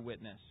to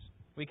witness.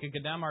 We could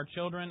condemn our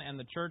children and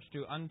the church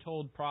to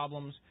untold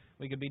problems.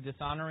 We could be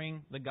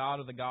dishonoring the God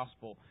of the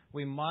gospel.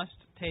 We must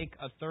take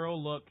a thorough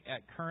look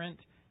at current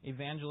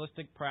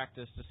evangelistic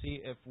practice to see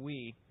if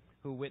we,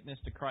 who witness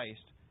to Christ,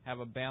 have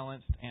a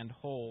balanced and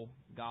whole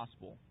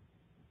gospel.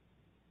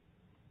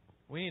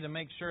 We need to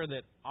make sure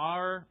that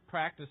our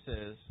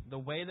practices, the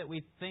way that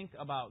we think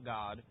about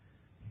God,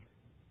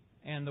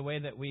 and the way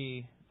that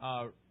we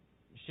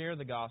share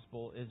the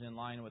gospel is in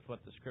line with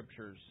what the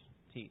Scriptures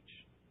teach.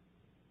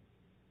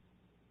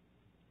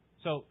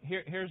 So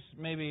here's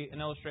maybe an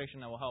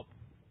illustration that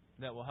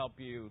will help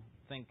you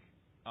think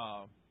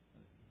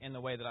in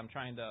the way that I'm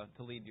trying to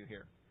lead you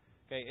here.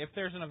 Okay, if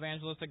there's an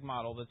evangelistic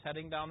model that's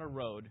heading down a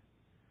road,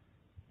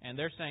 and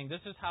they're saying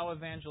this is how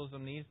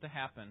evangelism needs to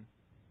happen,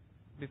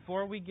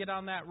 before we get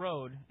on that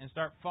road and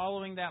start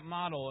following that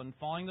model and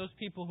following those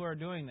people who are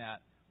doing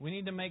that, we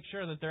need to make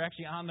sure that they're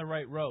actually on the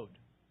right road.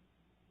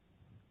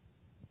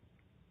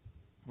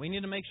 We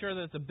need to make sure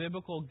that it's a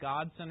biblical,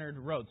 God-centered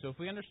road. So if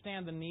we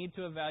understand the need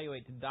to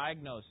evaluate, to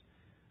diagnose,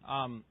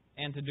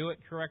 and to do it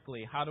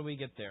correctly, how do we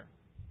get there?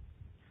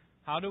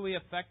 How do we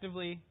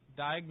effectively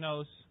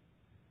diagnose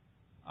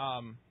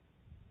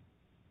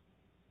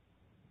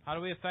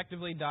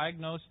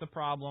the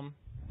problem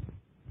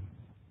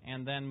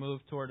and then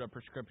move toward a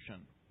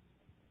prescription?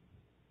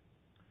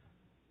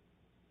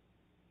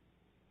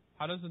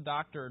 How does a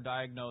doctor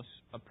diagnose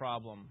a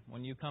problem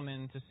when you come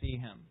in to see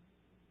him?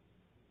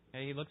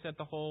 Okay, he looks at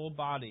the whole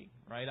body,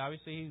 right?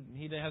 Obviously,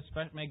 he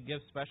may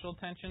give special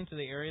attention to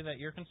the area that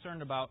you're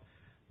concerned about,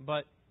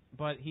 but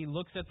he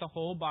looks at the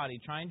whole body,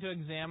 trying to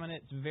examine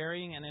its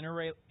varying and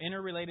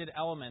interrelated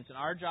elements, and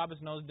our job is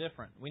no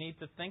different. We need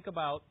to think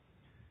about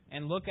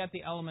and look at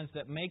the elements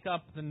that make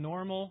up the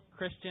normal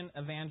Christian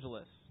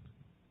evangelist.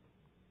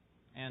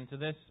 And to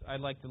this,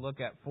 I'd like to look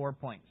at 4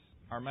 points: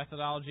 our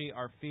methodology,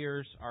 our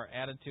fears, our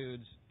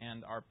attitudes,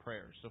 and our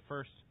prayers. So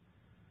first,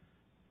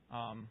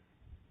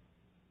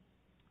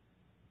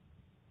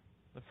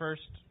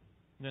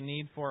 the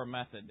need for a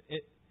method.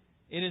 It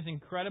is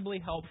incredibly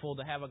helpful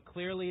to have a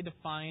clearly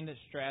defined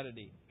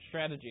strategy.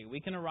 We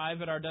can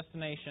arrive at our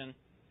destination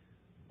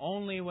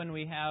only when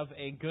we have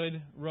a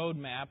good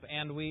roadmap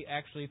and we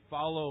actually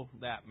follow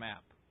that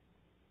map.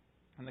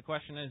 And the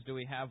question is, do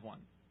we have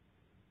one?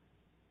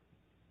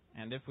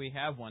 And if we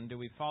have one, do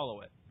we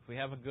follow it? If we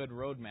have a good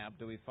roadmap,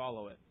 do we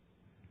follow it?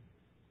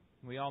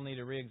 We all need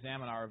to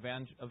re-examine our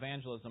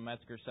evangelism,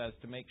 Metzger says,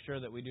 to make sure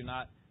that we do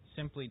not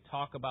simply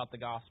talk about the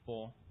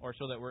gospel, or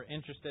so that we're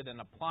interested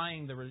in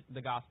applying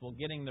the gospel,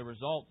 getting the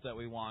results that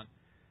we want,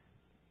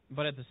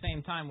 but at the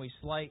same time we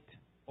slight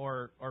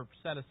or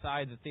set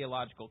aside the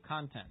theological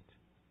content.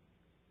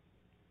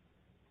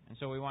 And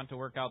so we want to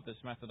work out this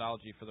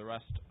methodology for the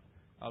rest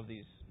of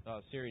these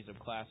series of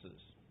classes.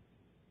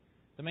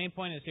 The main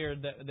point is here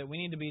that we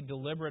need to be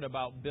deliberate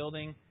about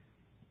building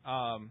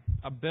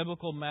a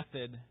biblical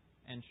method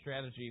and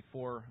strategy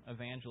for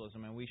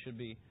evangelism, and we should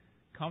be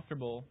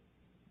comfortable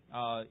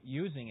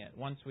using it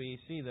once we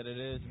see that it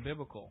is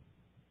biblical.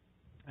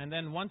 And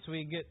then once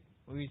we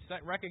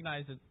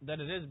recognize that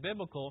it is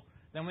biblical,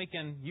 then we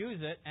can use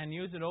it and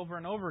use it over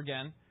and over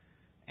again,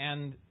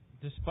 and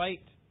in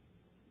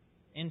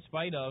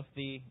spite of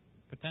the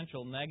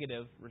potential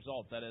negative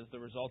results, that is, the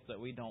results that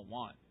we don't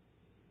want.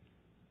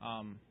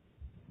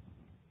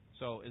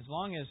 So as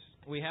long as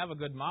we have a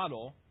good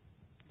model,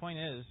 the point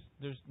is,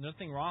 there's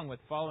nothing wrong with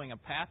following a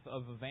path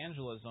of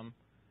evangelism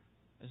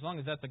as long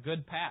as that's a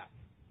good path.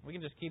 We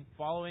can just keep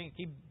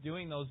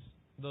doing those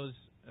those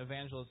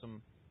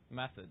evangelism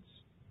methods.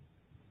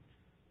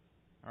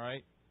 All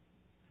right?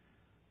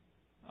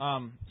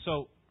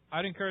 So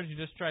I'd encourage you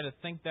to just try to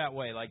think that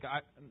way.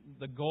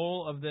 The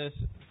goal of this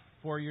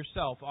for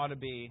yourself ought to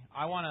be,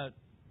 I want a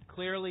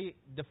clearly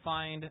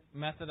defined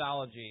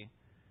methodology.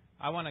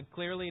 I want a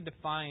clearly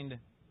defined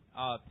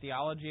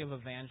theology of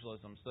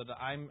evangelism so that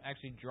I'm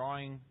actually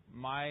drawing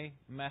my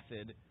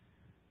method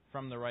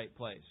from the right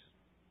place.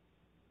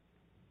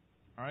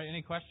 All right,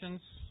 any questions?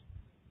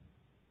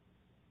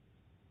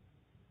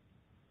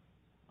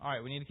 All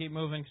right, we need to keep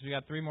moving because we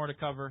got 3 more to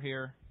cover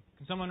here.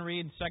 Can someone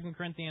read 2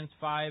 Corinthians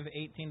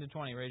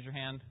 5:18-20? Raise your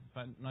hand if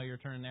I know you're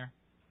turning there.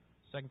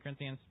 2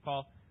 Corinthians,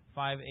 Paul,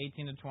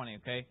 5:18-20,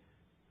 okay?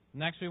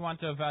 Next, we want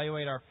to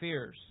evaluate our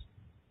fears.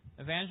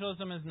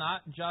 Evangelism is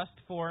not just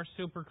for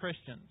super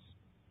Christians.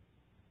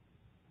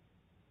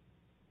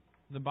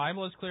 The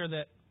Bible is clear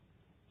that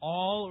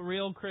all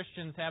real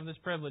Christians have this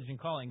privilege and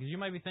calling. Because you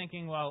might be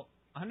thinking, well,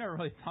 I never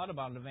really thought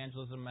about an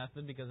evangelism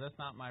method because that's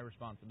not my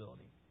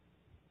responsibility.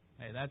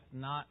 Hey, that's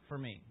not for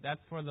me.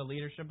 That's for the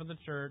leadership of the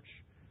church.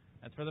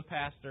 That's for the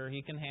pastor.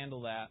 He can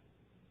handle that.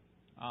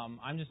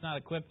 I'm just not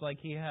equipped like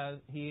he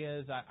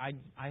is.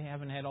 I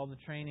haven't had all the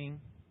training.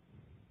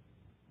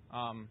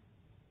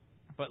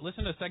 But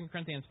listen to 2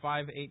 Corinthians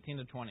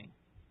 5:18-20. Now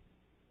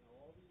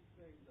all these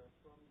things are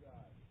from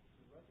God,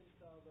 who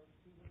reconciled us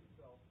to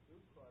himself through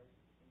Christ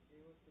and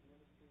gave us the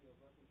ministry of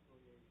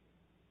reconciliation.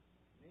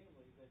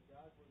 Namely, that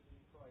God was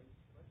in Christ,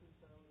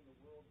 reconciling the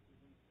world to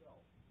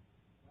himself,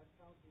 not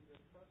counting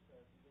their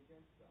trespasses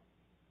against them,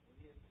 and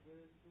he has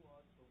committed to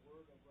us the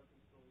word of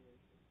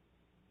reconciliation.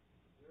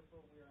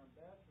 Therefore we are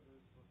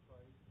ambassadors for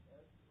Christ,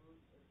 as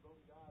though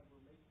God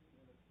were making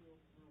an appeal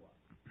through us.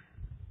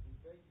 We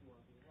beg you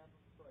on behalf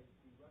of Christ,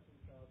 be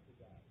reconciled to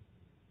God.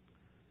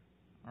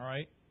 All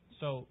right.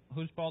 So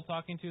who's Paul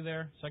talking to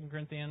there? 2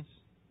 Corinthians?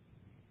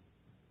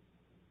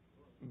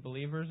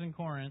 Believers in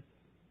Corinth.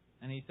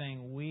 And he's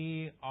saying,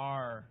 we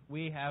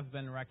have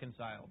been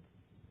reconciled.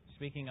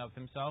 Speaking of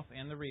himself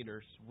and the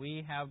readers,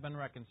 we have been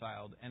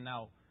reconciled. And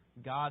now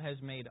God has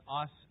made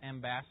us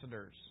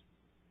ambassadors.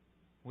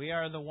 We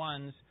are the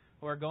ones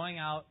who are going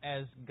out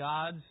as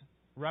God's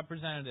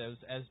representatives,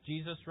 as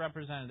Jesus'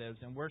 representatives,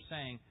 and we're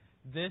saying,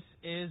 this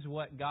is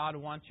what God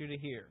wants you to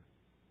hear.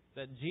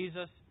 That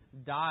Jesus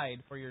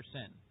died for your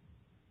sin.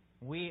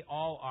 We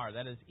all are.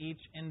 That is each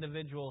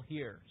individual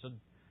here.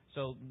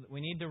 So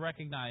we need to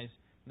recognize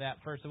that,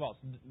 first of all.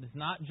 It's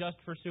not just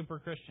for super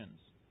Christians.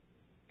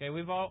 Okay,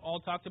 we've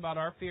all talked about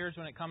our fears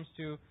when it comes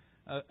to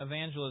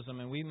evangelism,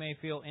 and we may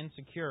feel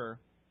insecure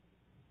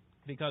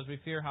because we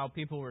fear how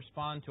people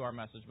respond to our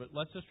message. But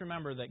let's just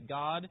remember that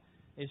God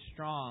is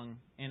strong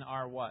in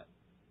our what?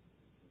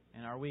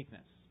 In our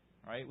weakness.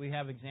 Right? We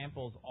have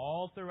examples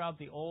all throughout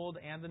the Old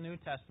and the New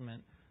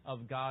Testament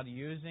of God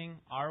using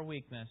our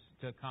weakness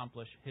to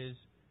accomplish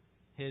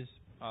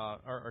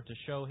or to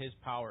show His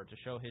power, to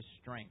show His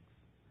strength.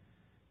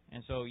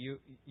 And so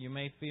you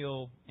may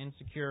feel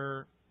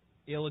insecure,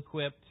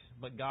 ill-equipped,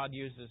 but God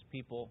uses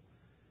people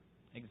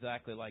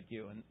exactly like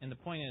you. And the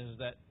point is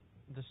that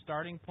the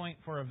starting point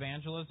for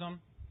evangelism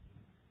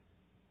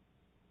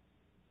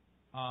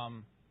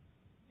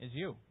is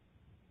you.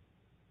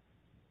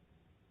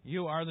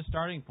 You are the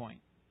starting point.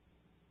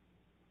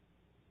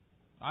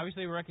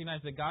 Obviously, we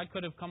recognize that God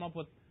could have come up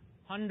with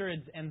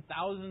hundreds and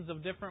thousands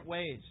of different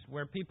ways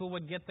where people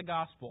would get the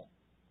gospel.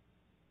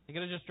 He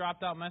could have just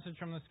dropped out message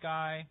from the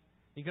sky.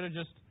 He could have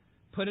just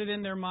put it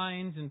in their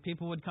minds and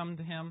people would come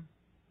to Him.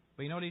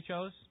 But you know what He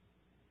chose?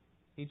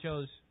 He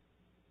chose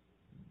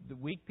the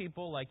weak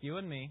people like you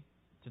and me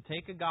to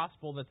take a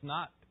gospel that's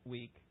not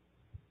weak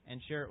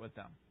and share it with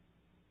them.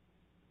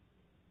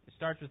 It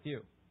starts with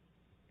you.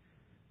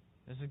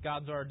 This is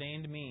God's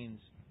ordained means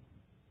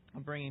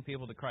of bringing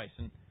people to Christ.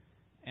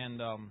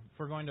 And if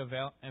we're going to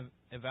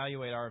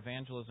evaluate our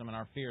evangelism and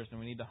our fears, then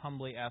we need to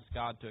humbly ask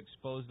God to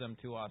expose them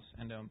to us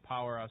and to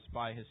empower us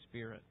by His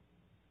Spirit.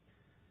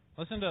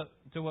 Listen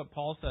to what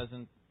Paul says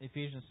in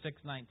Ephesians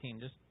 6:19,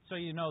 just so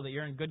you know that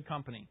you're in good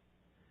company.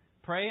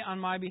 Pray on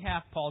my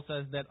behalf, Paul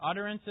says, that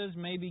utterances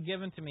may be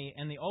given to me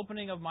in the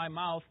opening of my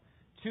mouth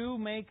to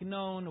make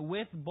known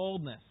with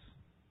boldness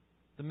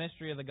the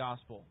mystery of the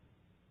gospel.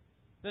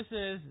 This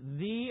is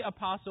the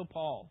Apostle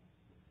Paul,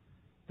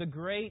 the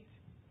great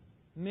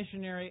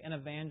missionary and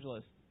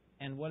evangelist.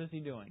 And what is he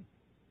doing?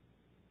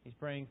 He's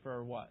praying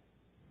for what?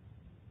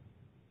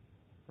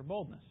 For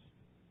boldness.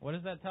 What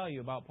does that tell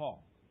you about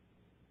Paul?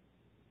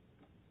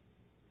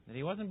 That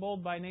he wasn't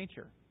bold by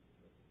nature.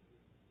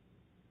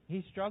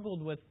 He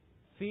struggled with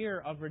fear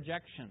of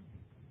rejection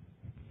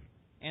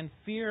and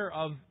fear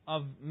of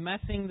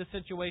messing the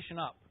situation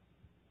up.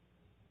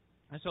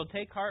 And so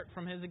take heart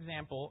from his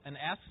example and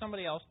ask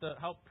somebody else to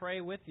help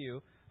pray with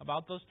you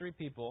about those 3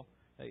 people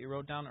that you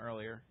wrote down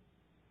earlier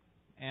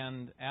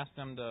and ask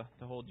them to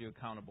hold you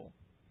accountable.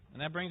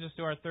 And that brings us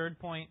to our third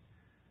point.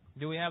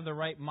 Do we have the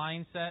right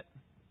mindset?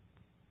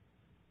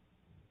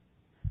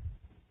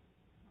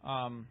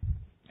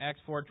 Acts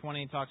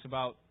 4:20 talks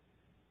about,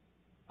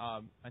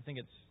 I think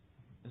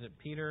is it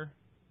Peter?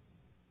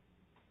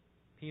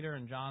 Peter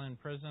and John in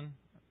prison,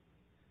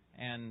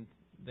 and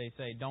they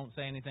say, "Don't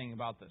say anything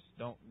about this.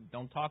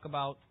 Don't talk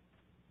about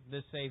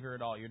this Savior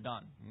at all. You're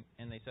done."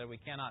 And they said, "We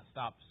cannot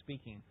stop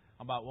speaking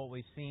about what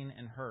we've seen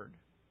and heard."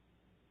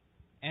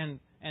 And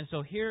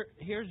so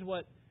here's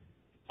what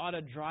ought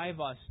to drive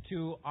us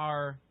to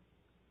our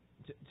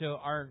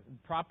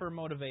proper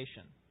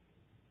motivation.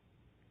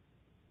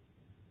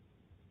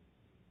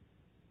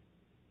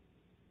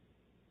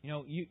 You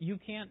know, you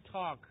can't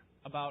talk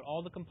about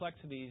all the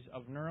complexities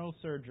of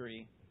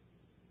neurosurgery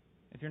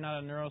if you're not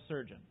a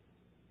neurosurgeon.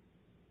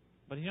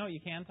 But you know what you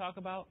can talk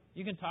about?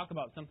 You can talk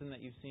about something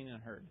that you've seen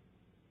and heard.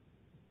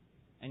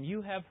 And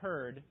you have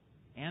heard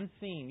and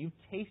seen, you've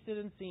tasted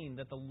and seen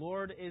that the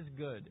Lord is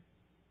good.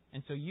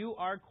 And so you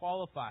are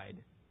qualified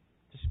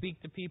to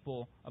speak to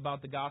people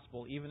about the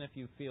gospel, even if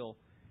you feel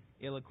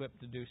ill-equipped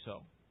to do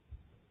so.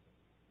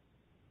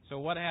 So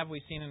what have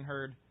we seen and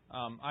heard?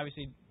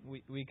 Obviously,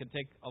 we could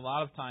take a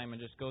lot of time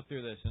and just go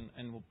through this,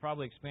 and we'll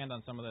probably expand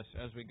on some of this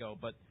as we go.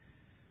 But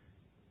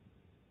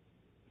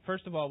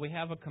first of all, we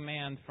have a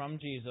command from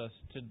Jesus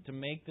to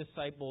make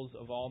disciples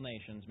of all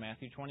nations,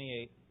 Matthew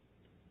 28,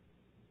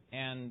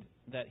 and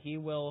that He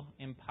will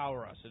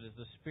empower us. It is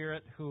the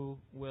Spirit who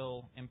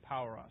will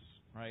empower us,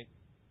 right?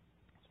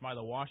 It's by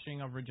the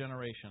washing of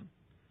regeneration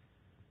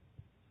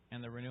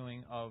and the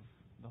renewing of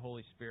the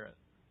Holy Spirit.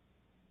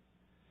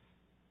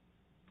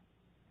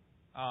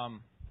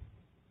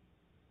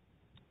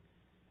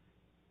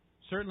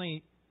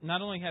 Certainly,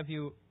 not only have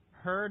you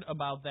heard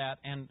about that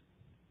and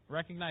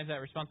recognized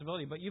that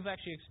responsibility, but you've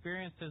actually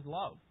experienced His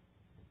love.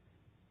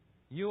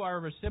 You are a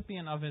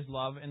recipient of His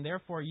love, and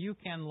therefore you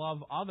can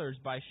love others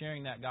by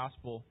sharing that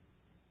gospel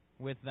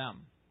with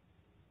them.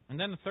 And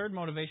then the third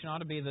motivation ought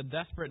to be the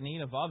desperate need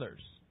of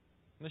others.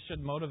 This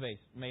should motivate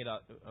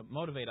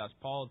us.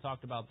 Paul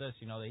talked about this,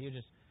 that he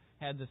just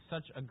had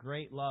such a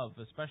great love,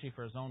 especially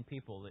for his own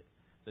people,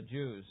 the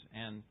Jews,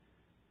 and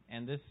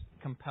this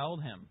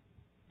compelled him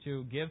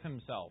to give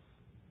himself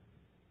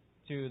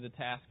to the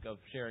task of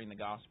sharing the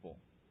gospel.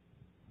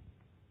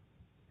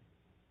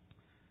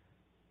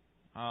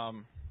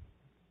 All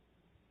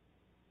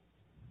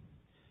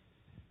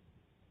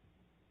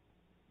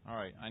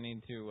right, I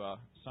need to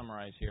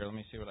summarize here. Let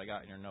me see what I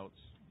got in your notes.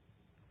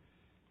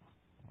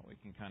 We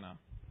can kind of...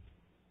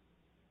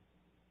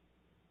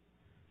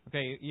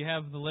 Okay, you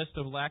have the list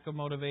of lack of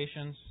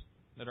motivations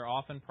that are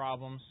often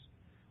problems.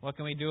 What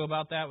can we do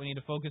about that? We need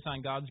to focus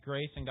on God's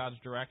grace and God's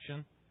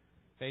direction.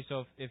 Okay,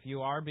 so if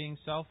you are being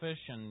selfish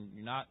and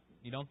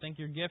you don't think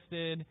you're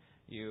gifted,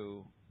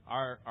 you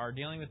are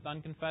dealing with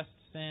unconfessed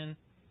sin,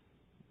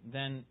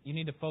 then you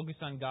need to focus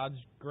on God's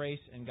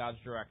grace and God's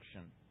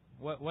direction.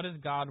 What does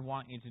God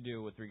want you to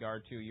do with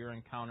regard to your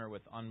encounter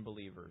with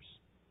unbelievers?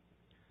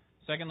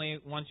 Secondly,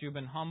 once you've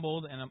been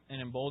humbled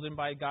and emboldened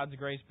by God's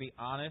grace, be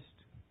honest.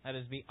 That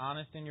is, be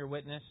honest in your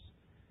witness.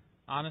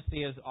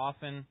 Honesty is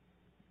often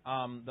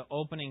the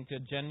opening to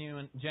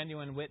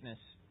genuine witness.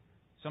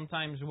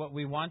 Sometimes what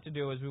we want to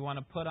do is we want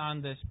to put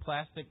on this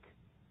plastic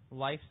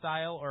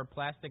lifestyle or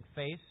plastic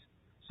face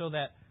so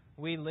that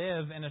we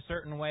live in a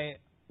certain way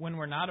when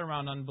we're not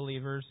around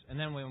unbelievers, and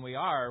then when we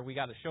are, we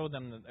got to show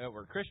them that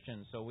we're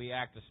Christians, so we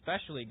act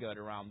especially good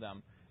around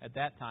them at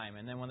that time.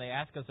 And then when they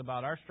ask us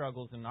about our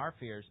struggles and our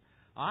fears,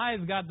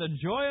 I've got the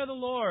joy of the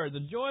Lord. The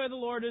joy of the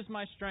Lord is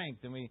my strength.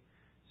 And we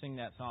sing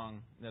that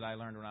song that I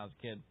learned when I was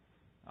a kid.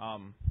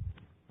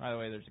 By the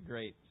way, there's a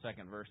great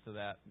second verse to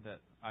that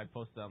I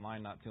posted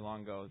online not too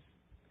long ago.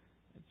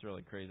 It's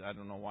really crazy. I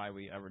don't know why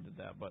we ever did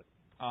that, but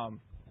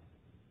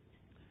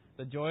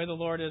the joy of the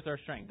Lord is our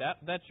strength.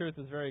 That truth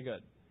is very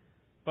good.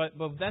 But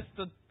that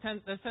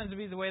tends to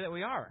be the way that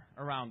we are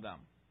around them.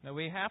 That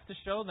we have to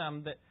show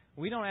them that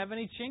we don't have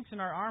any chinks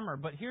in our armor.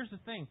 But here's the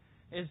thing: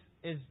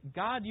 is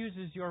God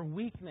uses your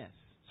weakness.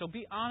 So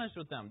be honest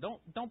with them.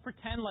 Don't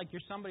pretend like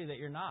you're somebody that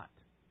you're not.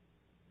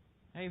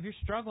 Hey, if you're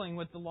struggling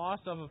with the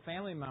loss of a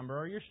family member,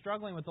 or you're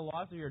struggling with the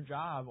loss of your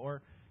job,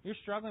 or you're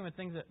struggling with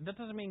things that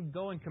doesn't mean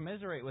go and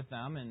commiserate with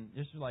them and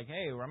just like,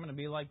 hey, I'm going to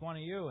be like one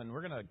of you and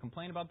we're going to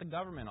complain about the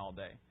government all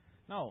day.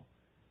 No.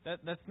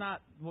 That's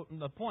not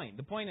the point.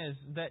 The point is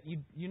that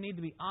you need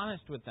to be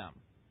honest with them.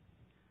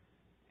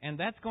 And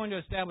that's going to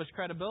establish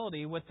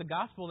credibility with the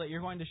gospel that you're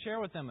going to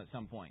share with them at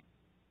some point.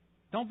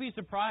 Don't be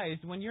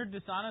surprised when you're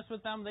dishonest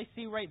with them. They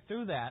see right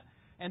through that.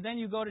 And then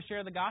you go to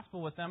share the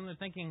gospel with them and they're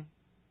thinking,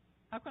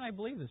 how can I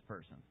believe this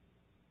person?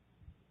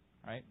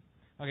 Right?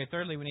 Okay,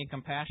 thirdly, we need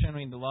compassion.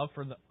 We need the love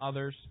for the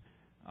others.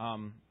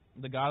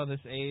 The God of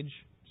this age,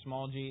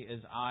 small g,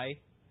 is I.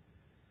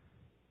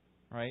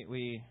 Right?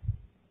 We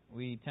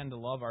tend to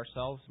love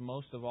ourselves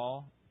most of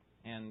all,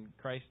 and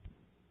Christ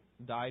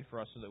died for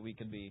us so that we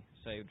could be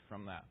saved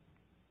from that.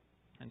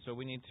 And so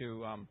we need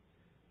to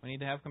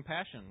have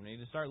compassion. We need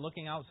to start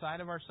looking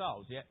outside of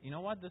ourselves. Yeah, you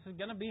know what? This is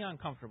going to be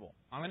uncomfortable.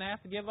 I'm going to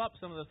have to give up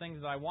some of the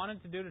things that I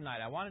wanted to do tonight.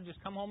 I want to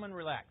just come home and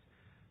relax.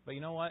 But you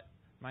know what?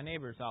 My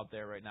neighbor's out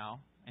there right now,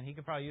 and he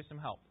could probably use some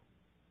help.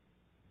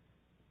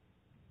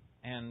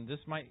 And this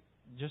might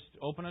just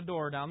open a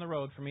door down the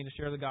road for me to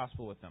share the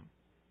gospel with him.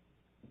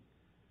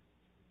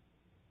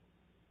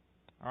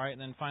 All right,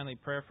 and then finally,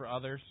 prayer for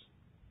others.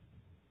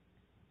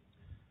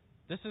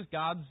 This is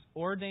God's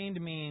ordained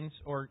means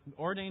or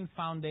ordained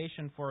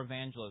foundation for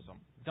evangelism.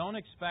 Don't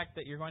expect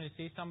that you're going to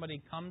see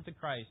somebody come to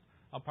Christ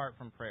apart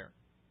from prayer.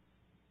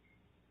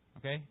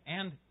 Okay?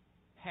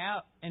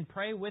 And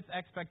pray with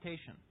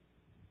expectation.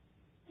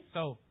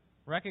 So,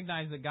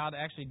 recognize that God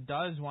actually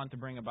does want to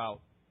bring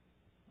about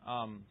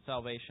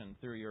salvation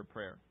through your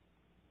prayer.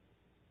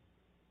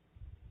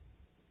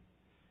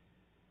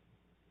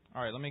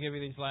 All right, let me give you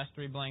these last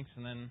 3 blanks,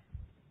 and then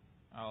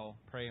I'll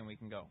pray and we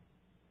can go.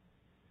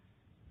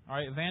 All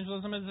right,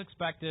 evangelism is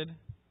expected,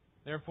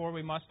 therefore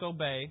we must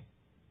obey.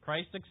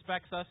 Christ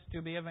expects us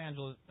to be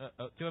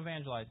to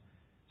evangelize.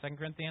 2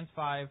 Corinthians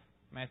 5,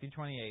 Matthew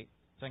 28.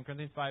 2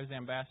 Corinthians 5 is the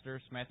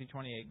ambassadors, Matthew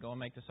 28, go and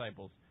make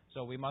disciples.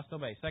 So we must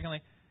obey.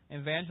 Secondly,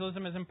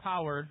 evangelism is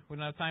empowered. We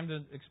don't have time to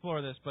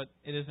explore this, but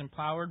it is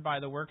empowered by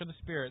the work of the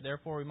Spirit.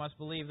 Therefore, we must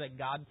believe that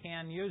God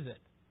can use it.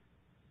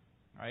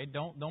 All right?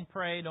 Don't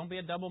pray. Don't be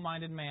a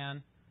double-minded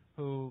man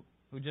who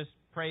just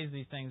prays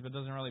these things but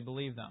doesn't really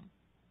believe them.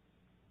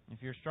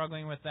 If you're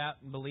struggling with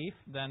that belief,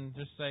 then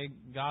just say,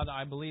 God,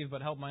 I believe,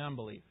 but help my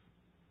unbelief.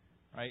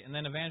 Right? And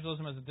then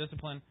evangelism is a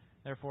discipline.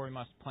 Therefore, we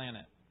must plan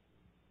it.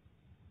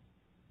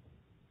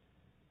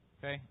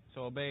 Okay?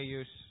 So obey,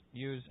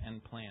 use,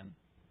 and plan.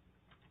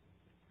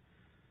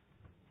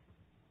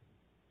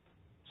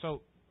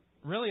 So,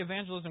 really,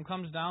 evangelism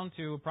comes down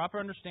to proper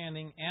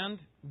understanding and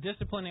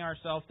disciplining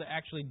ourselves to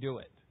actually do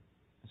it.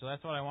 So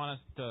that's what I want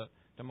us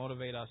to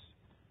motivate us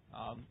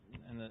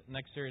in the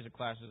next series of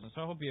classes. And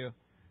so I hope you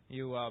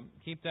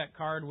keep that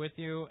card with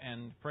you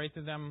and pray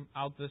through them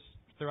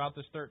throughout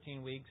this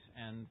 13 weeks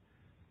and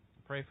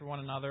pray for one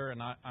another.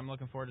 And I'm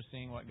looking forward to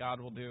seeing what God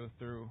will do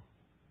through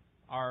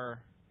our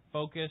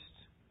focused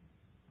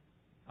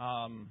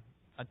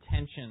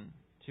attention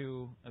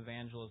to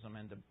evangelism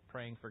and to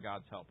praying for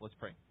God's help. Let's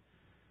pray.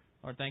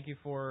 Lord, thank you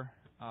for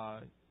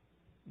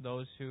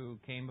those who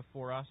came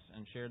before us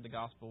and shared the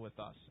gospel with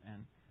us.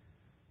 And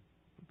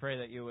we pray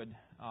that you would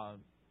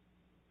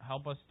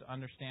help us to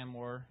understand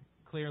more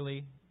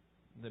clearly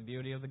the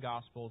beauty of the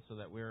gospel so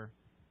that we're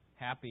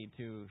happy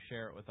to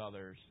share it with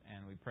others.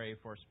 And we pray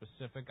for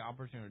specific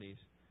opportunities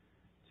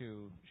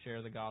to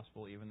share the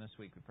gospel even this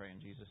week. We pray in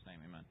Jesus' name.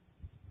 Amen.